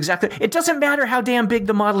 Patrick is exactly... It doesn't matter how damn big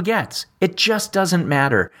the model gets. It just doesn't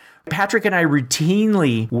matter. Patrick and I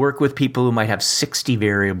routinely work with people who might have 60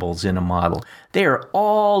 variables in a model. They are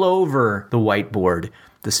all over the whiteboard.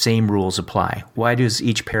 The same rules apply. Why does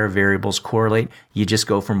each pair of variables correlate? You just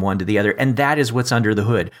go from one to the other. And that is what's under the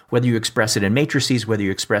hood. Whether you express it in matrices, whether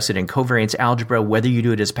you express it in covariance algebra, whether you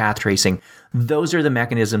do it as path tracing, those are the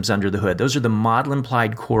mechanisms under the hood. Those are the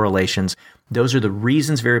model-implied correlations. Those are the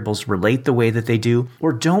reasons variables relate the way that they do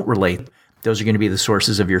or don't relate. Those are going to be the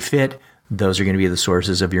sources of your fit. Those are going to be the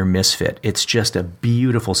sources of your misfit. It's just a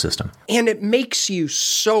beautiful system. And it makes you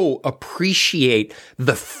so appreciate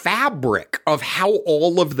the fabric of how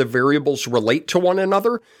all of the variables relate to one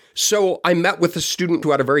another. So I met with a student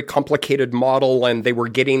who had a very complicated model, and they were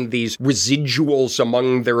getting these residuals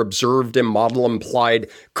among their observed and model-implied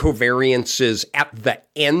covariances at the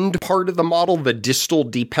end part of the model, the distal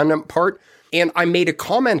dependent part. And I made a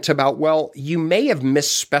comment about, well, you may have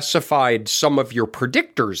misspecified some of your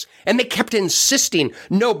predictors. And they kept insisting,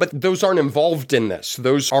 no, but those aren't involved in this.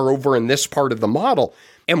 Those are over in this part of the model.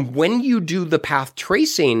 And when you do the path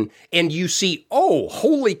tracing and you see, oh,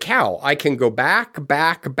 holy cow, I can go back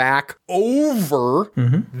over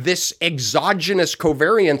this exogenous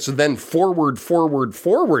covariance, then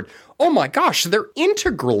forward. Oh my gosh, they're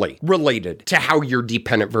integrally related to how your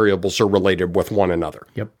dependent variables are related with one another.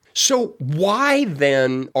 Yep. So why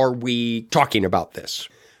then are we talking about this?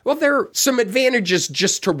 Well, there are some advantages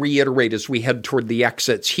just to reiterate as we head toward the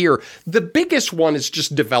exits here. The biggest one is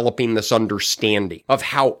just developing this understanding of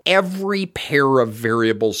how every pair of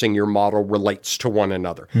variables in your model relates to one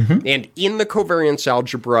another. And in the covariance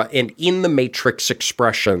algebra and in the matrix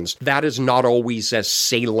expressions, that is not always as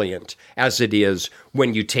salient as it is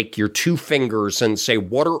when you take your two fingers and say,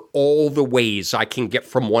 what are all the ways I can get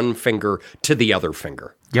from one finger to the other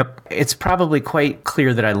finger? Yep. It's probably quite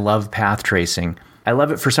clear that I love path tracing. I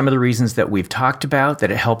love it for some of the reasons that we've talked about,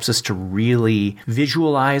 that it helps us to really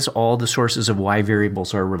visualize all the sources of why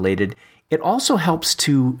variables are related. It also helps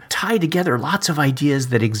to tie together lots of ideas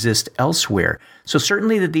that exist elsewhere. So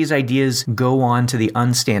certainly that these ideas go on to the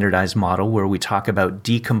unstandardized model where we talk about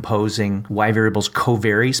decomposing why variables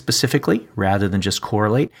covary specifically rather than just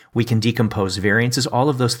correlate. We can decompose variances, all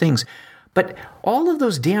of those things. But all of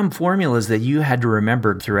those damn formulas that you had to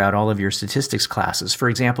remember throughout all of your statistics classes, for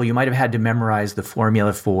example, you might have had to memorize the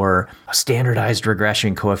formula for a standardized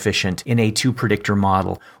regression coefficient in a two-predictor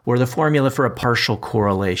model, or the formula for a partial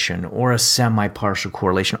correlation, or a semi-partial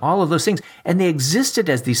correlation, all of those things. And they existed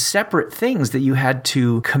as these separate things that you had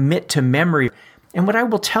to commit to memory. And what I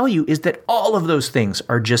will tell you is that all of those things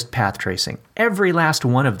are just path tracing, every last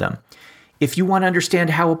one of them. If you want to understand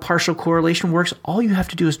how a partial correlation works, all you have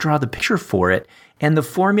to do is draw the picture for it, and the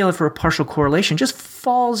formula for a partial correlation just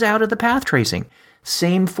falls out of the path tracing.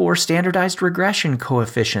 Same for standardized regression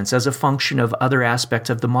coefficients as a function of other aspects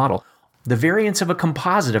of the model. The variance of a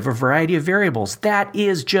composite of a variety of variables, that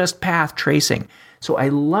is just path tracing. So I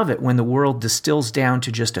love it when the world distills down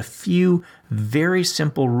to just a few very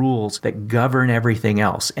simple rules that govern everything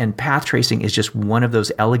else. And path tracing is just one of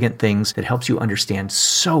those elegant things that helps you understand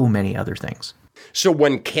so many other things. So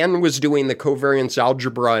when Ken was doing the covariance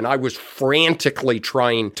algebra and I was frantically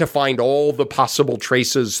trying to find all the possible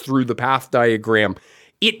traces through the path diagram,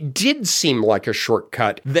 it did seem like a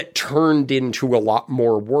shortcut that turned into a lot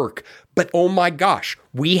more work. But oh my gosh,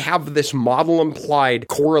 we have this model-implied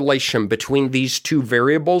correlation between these two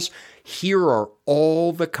variables. Here are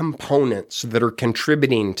all the components that are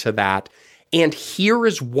contributing to that. And here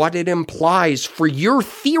is what it implies for your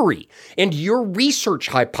theory and your research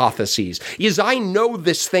hypotheses is I know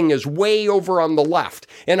this thing is way over on the left,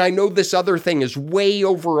 and I know this other thing is way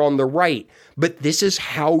over on the right, but this is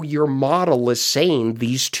how your model is saying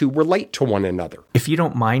these two relate to one another. If you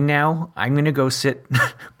don't mind now, I'm going to go sit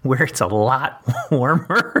where it's a lot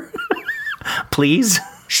warmer. Please?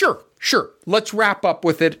 Sure. Let's wrap up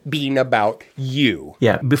with it being about you.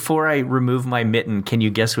 Yeah, before I remove my mitten, can you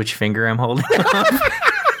guess which finger I'm holding?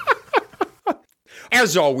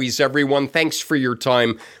 As always, everyone, thanks for your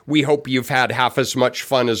time. We hope you've had half as much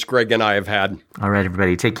fun as Greg and I have had. All right,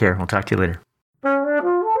 everybody, take care. We'll talk to you later.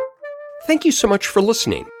 Thank you so much for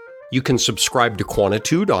listening. You can subscribe to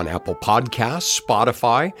Quantitude on Apple Podcasts,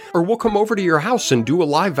 Spotify, or we'll come over to your house and do a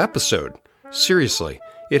live episode. Seriously.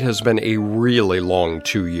 It has been a really long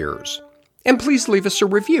 2 years. And please leave us a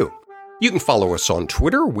review. You can follow us on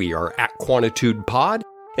Twitter. We are at QuantitudePod.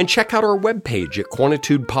 And check out our webpage at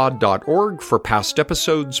quantitudepod.org for past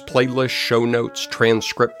episodes, playlists, show notes,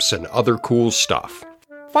 transcripts, and other cool stuff.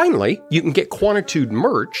 Finally, you can get Quantitude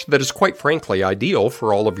merch that is quite frankly ideal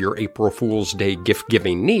for all of your April Fool's Day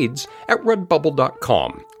gift-giving needs at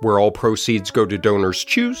redbubble.com, where all proceeds go to Donors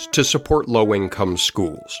Choose to support low-income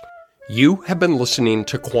schools. You have been listening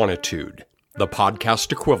to Quantitude, the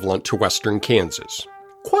podcast equivalent to Western Kansas.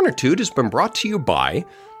 Quantitude has been brought to you by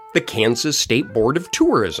the Kansas State Board of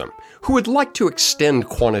Tourism, who would like to extend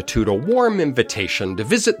Quantitude a warm invitation to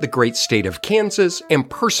visit the great state of Kansas and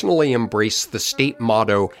personally embrace the state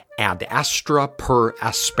motto Ad Astra per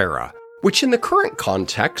Aspera, which in the current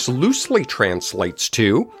context loosely translates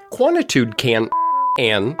to Quantitude can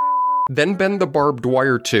and then bend the barbed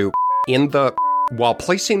wire to in the while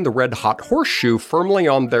placing the red-hot horseshoe firmly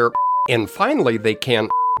on their and finally they can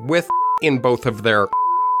with in both of their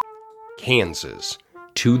Kansas.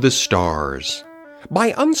 To the stars.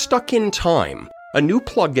 By Unstuck in Time, a new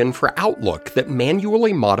plugin for Outlook that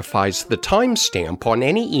manually modifies the timestamp on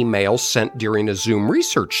any email sent during a Zoom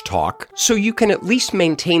research talk, so you can at least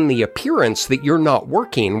maintain the appearance that you're not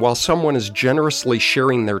working while someone is generously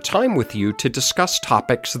sharing their time with you to discuss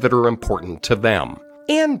topics that are important to them.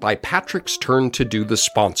 And by Patrick's turn to do the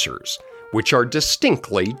sponsors, which are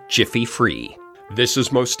distinctly Jiffy free. This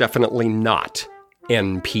is most definitely not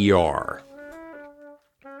NPR.